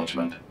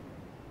acknowledgement.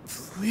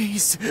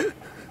 Please.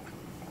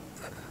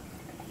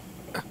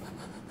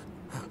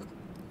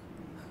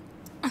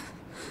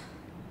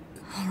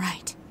 All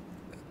right.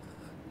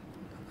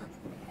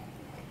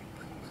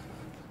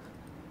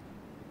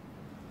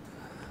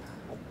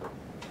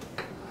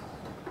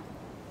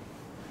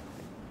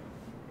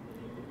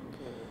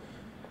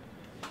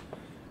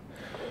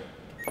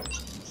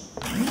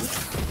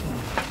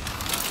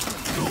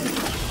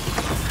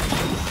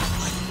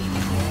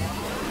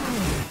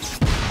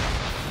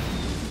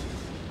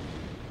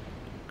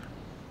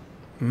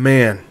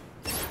 Man.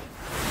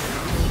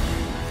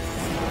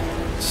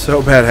 So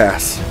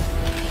badass.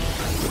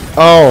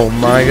 Oh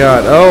my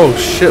god. Oh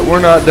shit, we're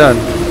not done.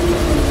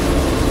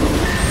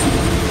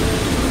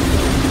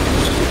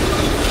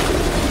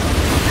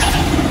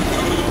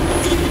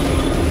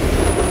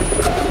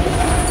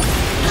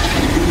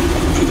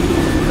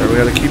 There, we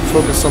gotta keep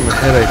focus on the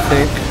head, I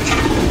think.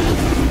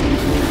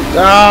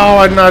 Oh,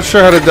 I'm not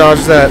sure how to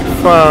dodge that.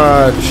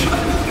 Fudge.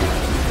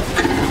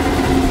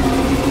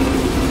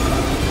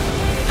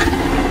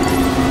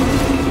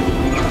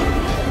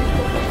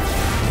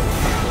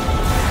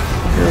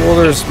 Well,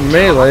 there's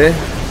melee.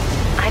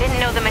 I didn't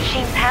know the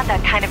machines had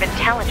that kind of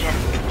intelligence.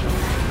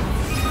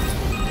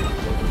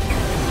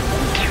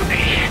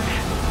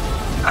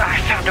 I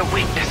found a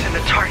weakness in the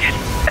target.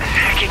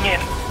 Hacking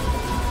in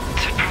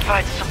to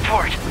provide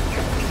support.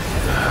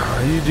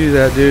 Oh, you do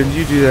that, dude.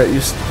 You do that.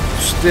 You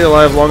stay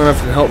alive long enough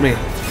to help me.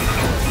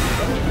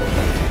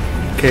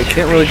 Okay,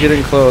 can't really get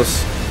in close.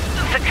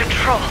 The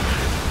control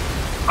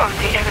on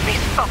the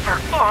enemy's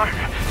upper arm.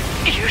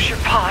 Use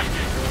your pod.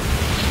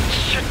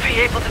 Should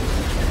be able to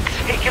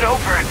take it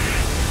over.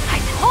 I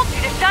told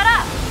you to shut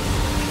up!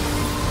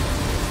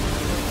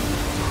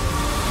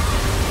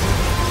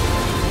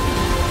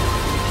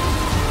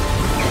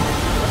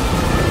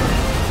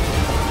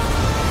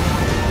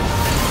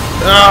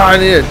 Oh, I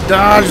need to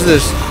dodge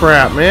this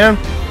crap, man.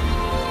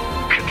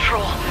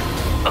 Control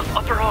of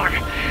upper arm.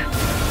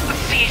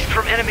 Seized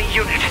from enemy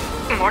unit.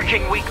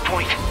 Marking weak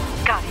point.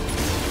 Got it.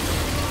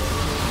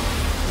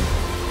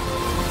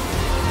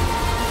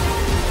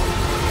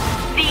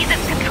 Seize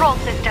its control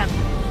system.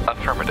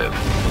 Affirmative.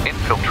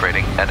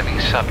 Infiltrating enemy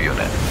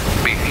subunit.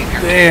 Behavior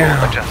Damn.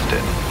 table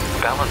adjusted.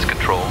 Balance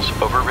controls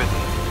overridden.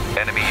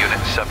 Enemy unit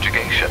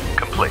subjugation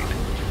complete.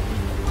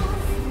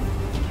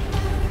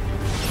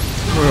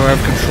 Do I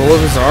have control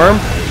of his arm?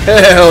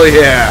 Hell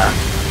yeah!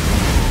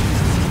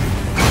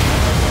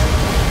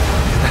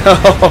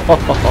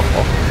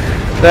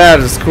 That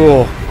is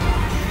cool.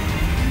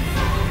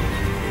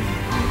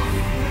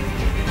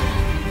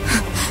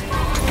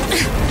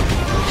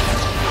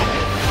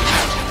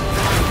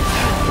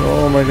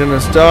 Oh my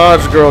goodness,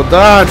 dodge, girl,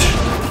 dodge!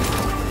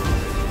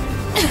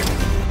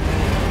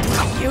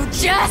 You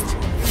just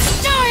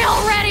die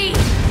already!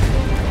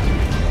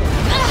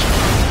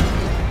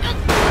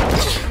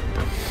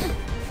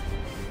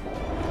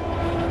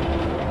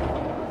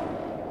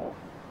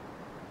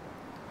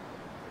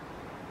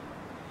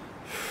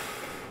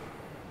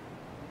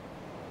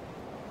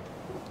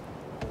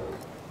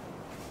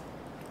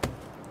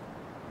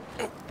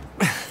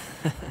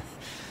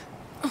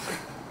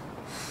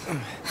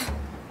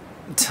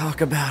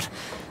 Talk about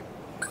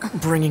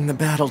bringing the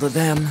battle to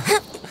them.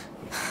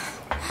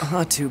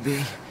 Ought to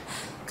be.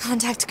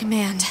 Contact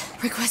command.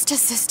 Request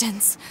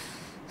assistance.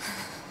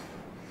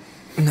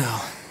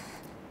 No.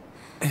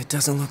 It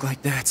doesn't look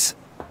like that's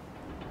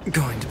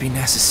going to be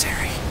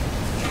necessary.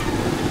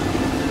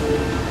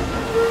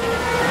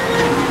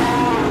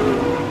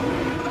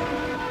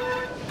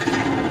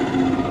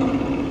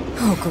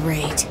 Oh,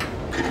 great.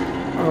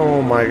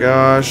 Oh my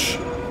gosh.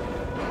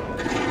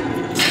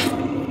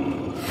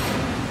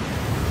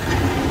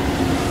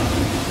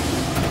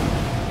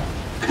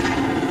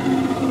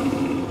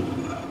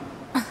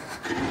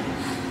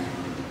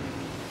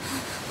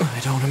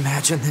 I don't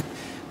imagine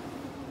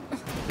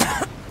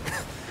that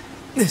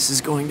this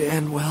is going to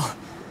end well.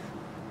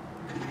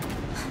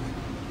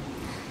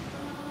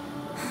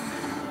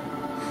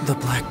 The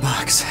black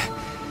box.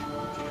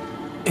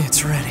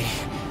 It's ready.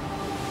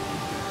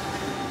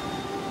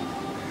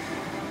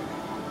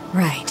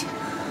 Right.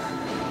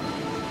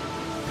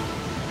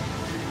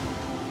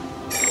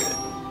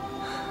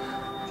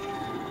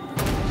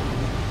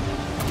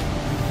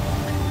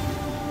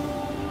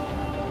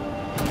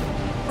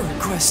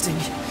 Requesting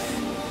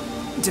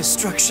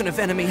destruction of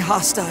enemy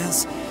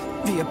hostiles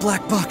via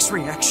black box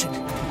reaction.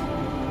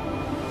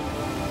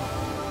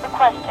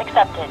 Request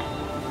accepted.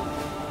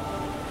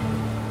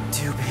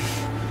 Doobie,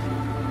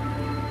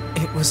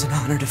 it was an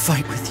honor to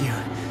fight with you.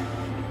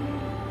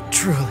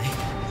 Truly.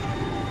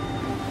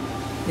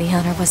 The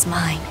honor was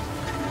mine.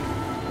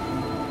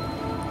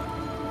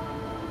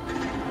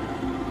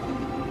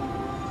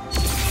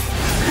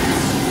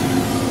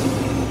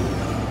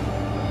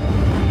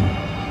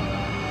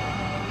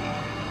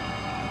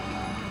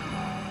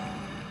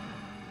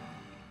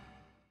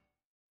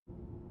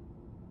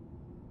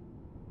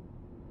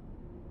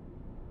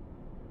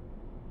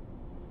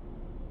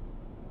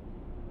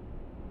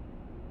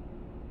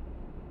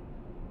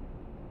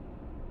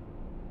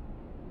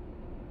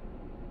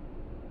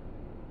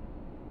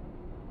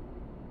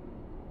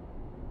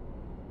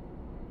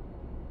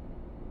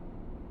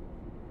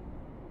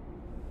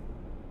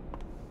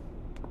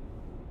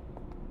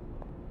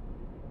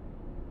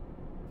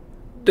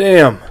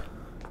 Damn.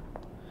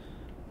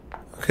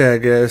 Okay,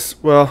 guys.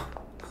 Well,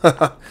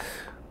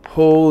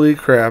 holy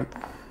crap.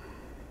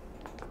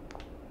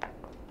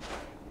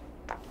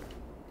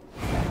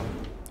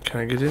 Can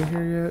I get in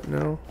here yet?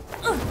 No.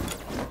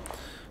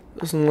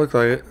 Doesn't look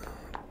like it.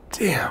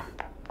 Damn.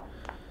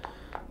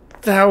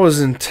 That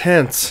was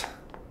intense.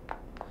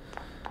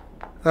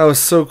 That was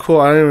so cool.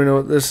 I don't even know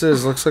what this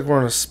is. Looks like we're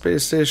on a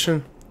space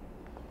station.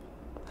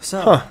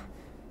 So,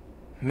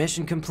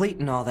 mission complete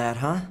and all that,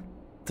 huh?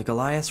 The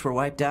Goliaths were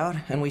wiped out,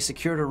 and we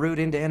secured a route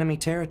into enemy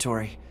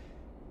territory.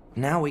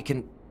 Now we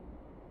can...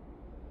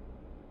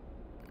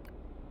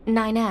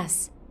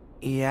 9S.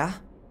 Yeah?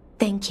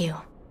 Thank you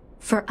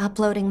for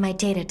uploading my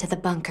data to the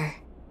bunker.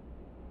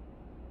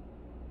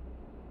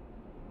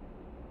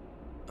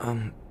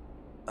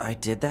 I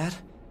did that?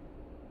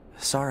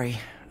 Sorry,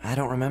 I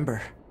don't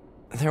remember.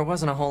 There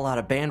wasn't a whole lot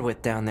of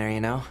bandwidth down there,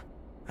 you know?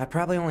 I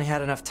probably only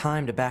had enough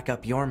time to back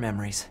up your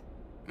memories.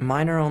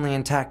 Mine are only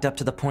intact up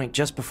to the point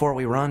just before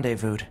we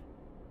rendezvoused.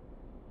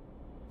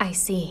 I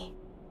see.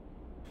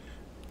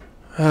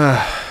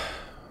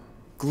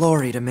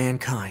 Glory to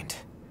mankind.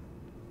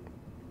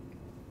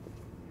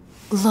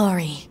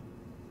 Glory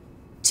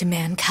to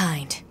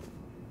mankind.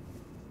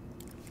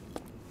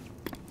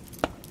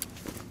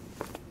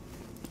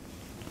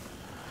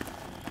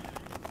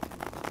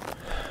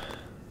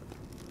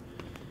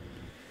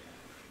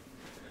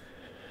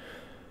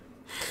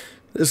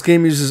 This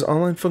game uses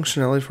online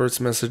functionality for its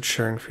message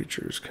sharing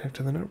features. Connect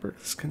to the network.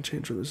 This can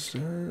change with this.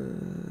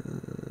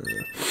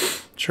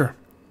 Sure.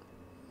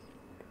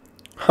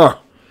 Huh.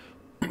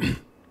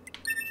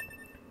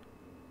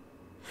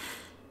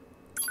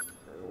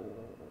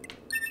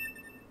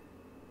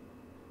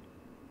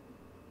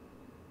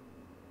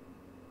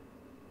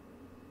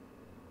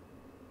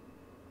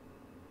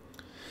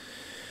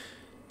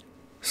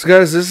 So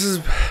guys, this has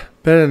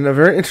been a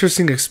very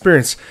interesting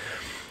experience.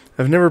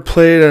 I've never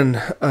played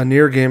a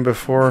Nier game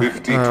before.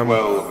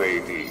 5012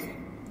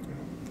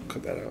 AD.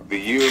 Cut that out. The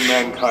year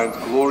mankind's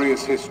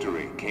glorious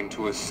history came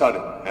to a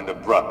sudden and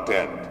abrupt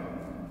end,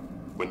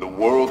 when the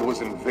world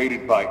was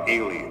invaded by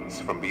aliens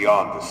from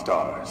beyond the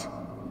stars.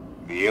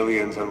 The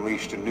aliens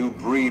unleashed a new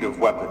breed of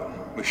weapon,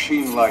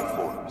 machine life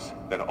forms,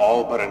 that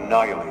all but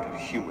annihilated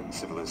human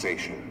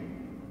civilization.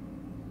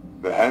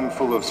 The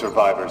handful of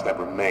survivors that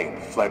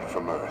remained fled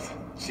from Earth,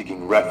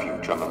 seeking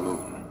refuge on the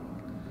moon.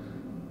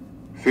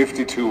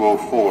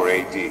 5204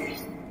 AD.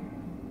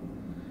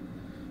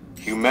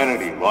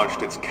 Humanity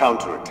launched its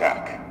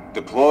counterattack,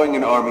 deploying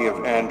an army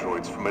of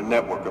androids from a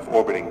network of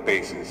orbiting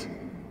bases.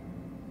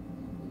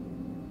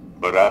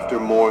 But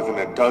after more than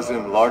a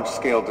dozen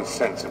large-scale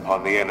descents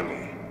upon the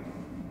enemy,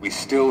 we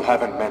still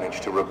haven't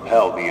managed to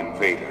repel the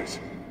invaders.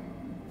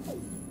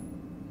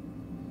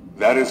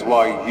 That is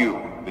why you,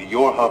 the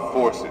Yorha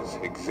forces,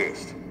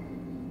 exist.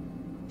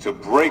 To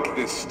break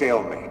this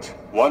stalemate,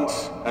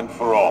 once and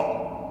for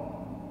all.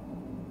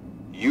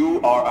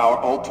 You are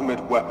our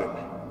ultimate weapon,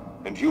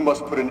 and you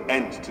must put an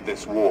end to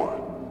this war.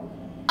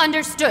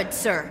 Understood,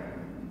 sir.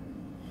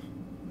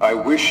 I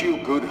wish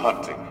you good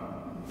hunting.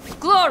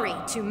 Glory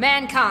to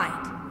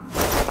mankind.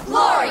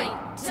 Glory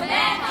to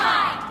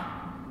mankind.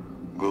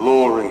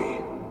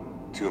 Glory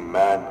to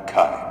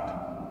mankind.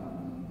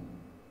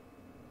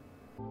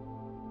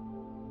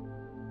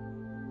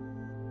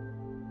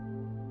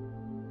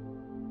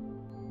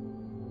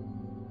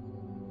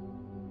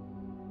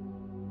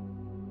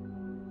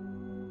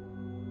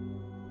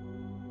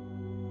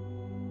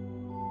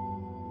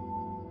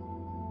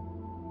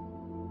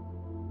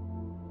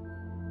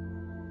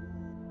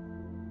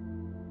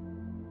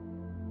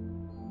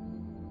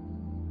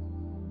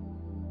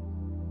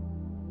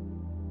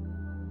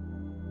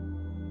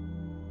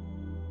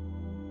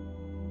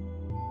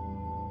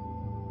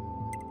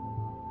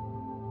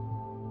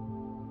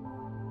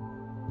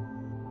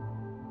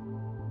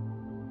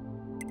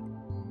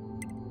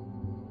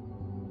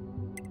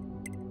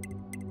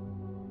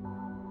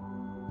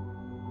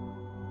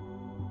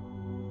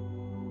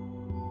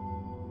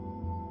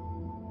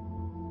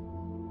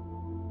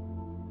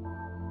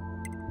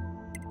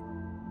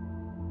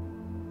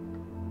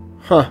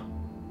 Huh.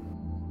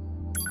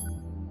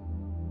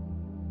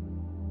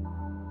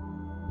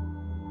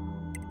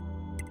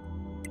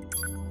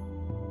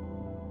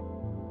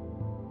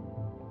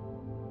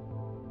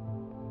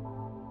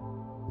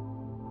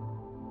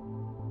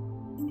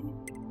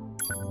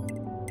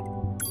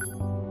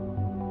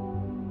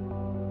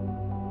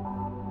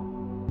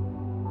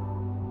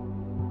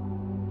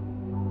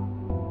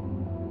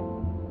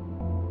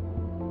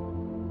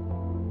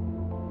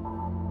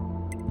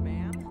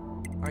 Ma'am?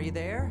 Are you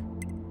there?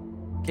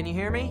 Can you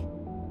hear me?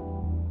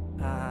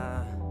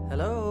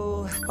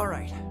 Hello?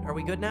 Alright, are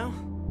we good now?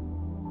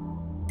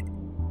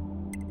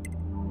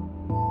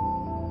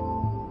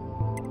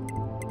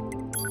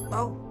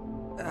 Oh,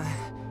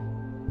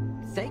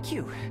 thank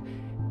you.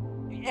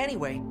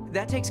 Anyway,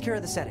 that takes care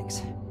of the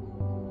settings.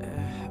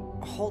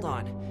 Hold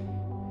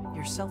on.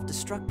 Your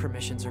self-destruct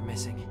permissions are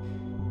missing.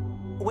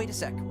 Wait a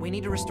sec, we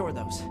need to restore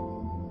those.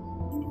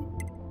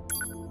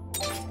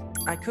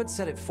 I could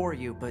set it for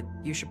you, but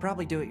you should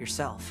probably do it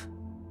yourself.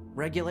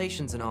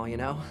 Regulations and all, you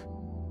know?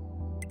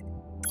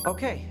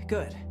 Okay,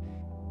 good.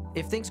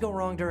 If things go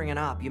wrong during an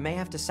op, you may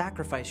have to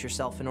sacrifice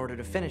yourself in order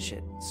to finish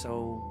it,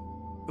 so...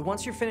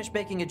 Once you're finished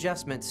making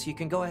adjustments, you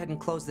can go ahead and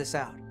close this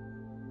out.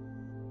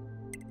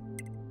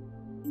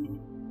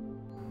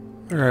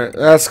 Alright,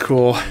 that's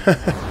cool.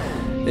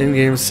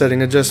 In-game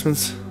setting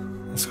adjustments.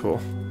 That's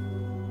cool.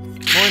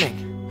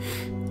 Morning.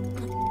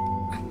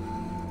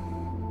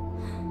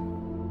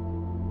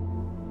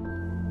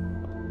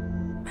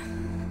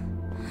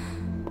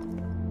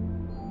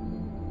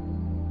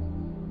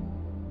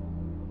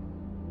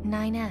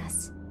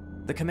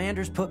 The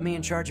commander's put me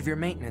in charge of your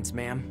maintenance,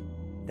 ma'am.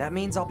 That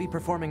means I'll be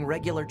performing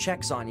regular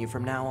checks on you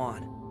from now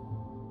on.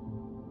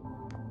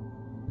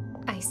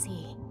 I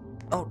see.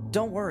 Oh,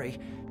 don't worry.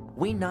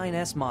 We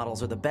 9S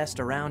models are the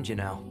best around, you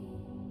know.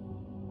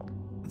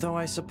 Though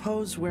I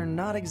suppose we're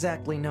not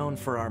exactly known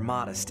for our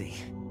modesty.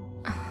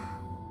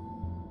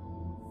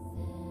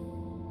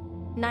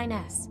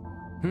 9S.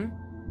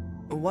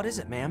 What is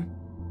it, ma'am?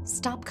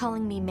 Stop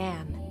calling me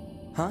ma'am.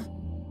 Huh?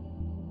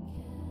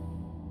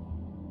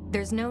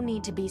 There's no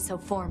need to be so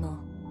formal.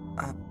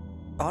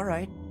 All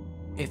right.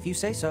 If you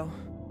say so.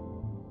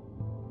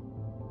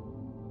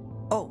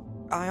 Oh,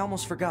 I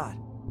almost forgot.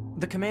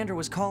 The commander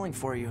was calling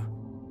for you.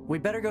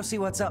 We'd better go see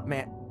what's up,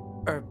 man.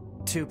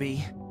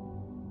 2B.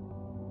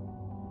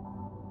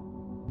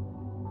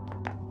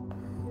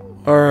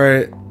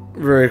 Alright,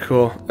 very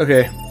cool.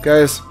 Okay,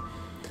 guys.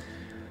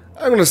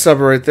 I'm going to stop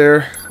it right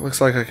there.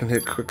 Looks like I can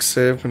hit quick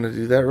save. I'm going to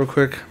do that real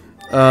quick.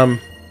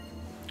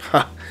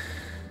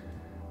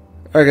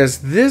 Alright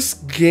guys, this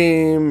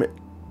game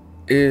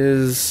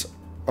is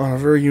on a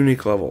very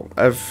unique level.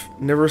 I've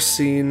never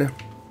seen...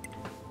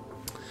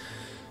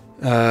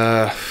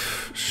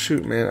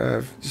 shoot, man,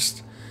 I've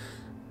just...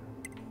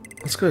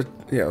 Let's go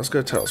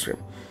to title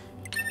screen.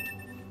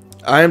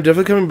 I am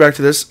definitely coming back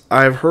to this.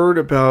 I've heard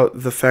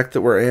about the fact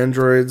that we're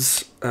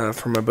androids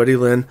from my buddy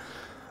Lynn.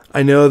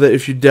 I know that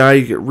if you die,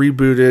 you get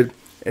rebooted.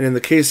 And in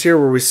the case here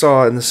where we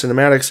saw in the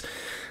cinematics,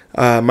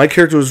 my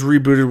character was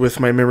rebooted with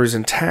my memories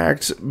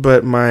intact,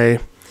 but my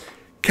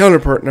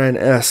counterpart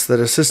 9S that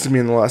assisted me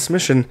in the last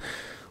mission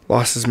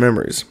lost his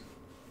memories.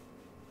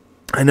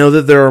 I know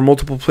that there are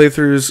multiple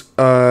playthroughs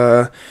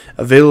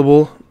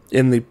available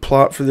in the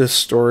plot for this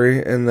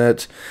story, and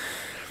that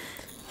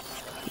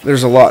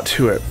there's a lot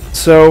to it.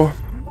 So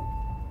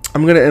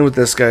I'm going to end with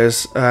this,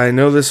 guys. I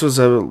know this was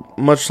a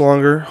much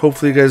longer.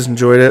 Hopefully you guys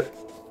enjoyed it.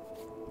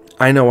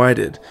 I know I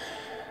did.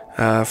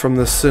 From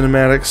the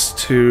cinematics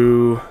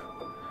to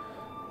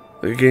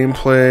the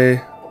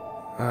gameplay,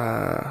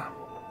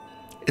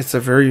 it's a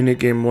very unique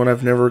game, one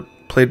I've never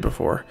played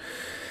before.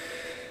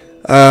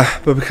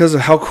 But because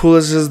of how cool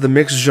this is, the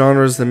mixed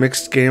genres, the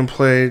mixed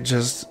gameplay,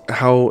 just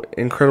how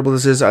incredible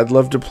this is, I'd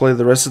love to play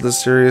the rest of the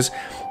series.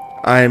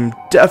 I'm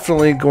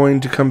definitely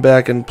going to come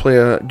back and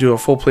do a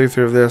full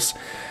playthrough of this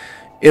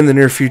in the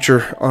near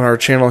future on our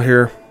channel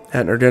here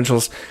at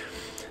Nerdentials.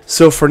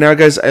 So for now,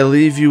 guys, I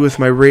leave you with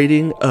my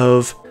rating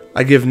of,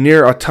 I give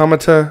Nier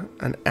Automata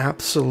an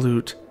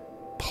absolute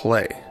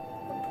play.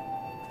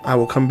 I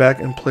will come back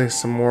and play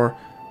some more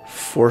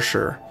for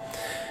sure.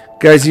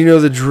 Guys, you know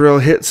the drill.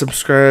 Hit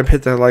subscribe,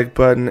 hit that like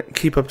button.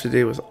 Keep up to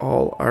date with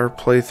all our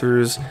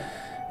playthroughs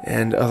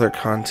and other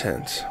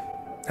content.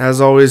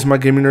 As always, my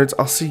gaming nerds,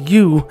 I'll see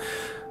you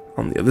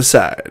on the other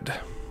side.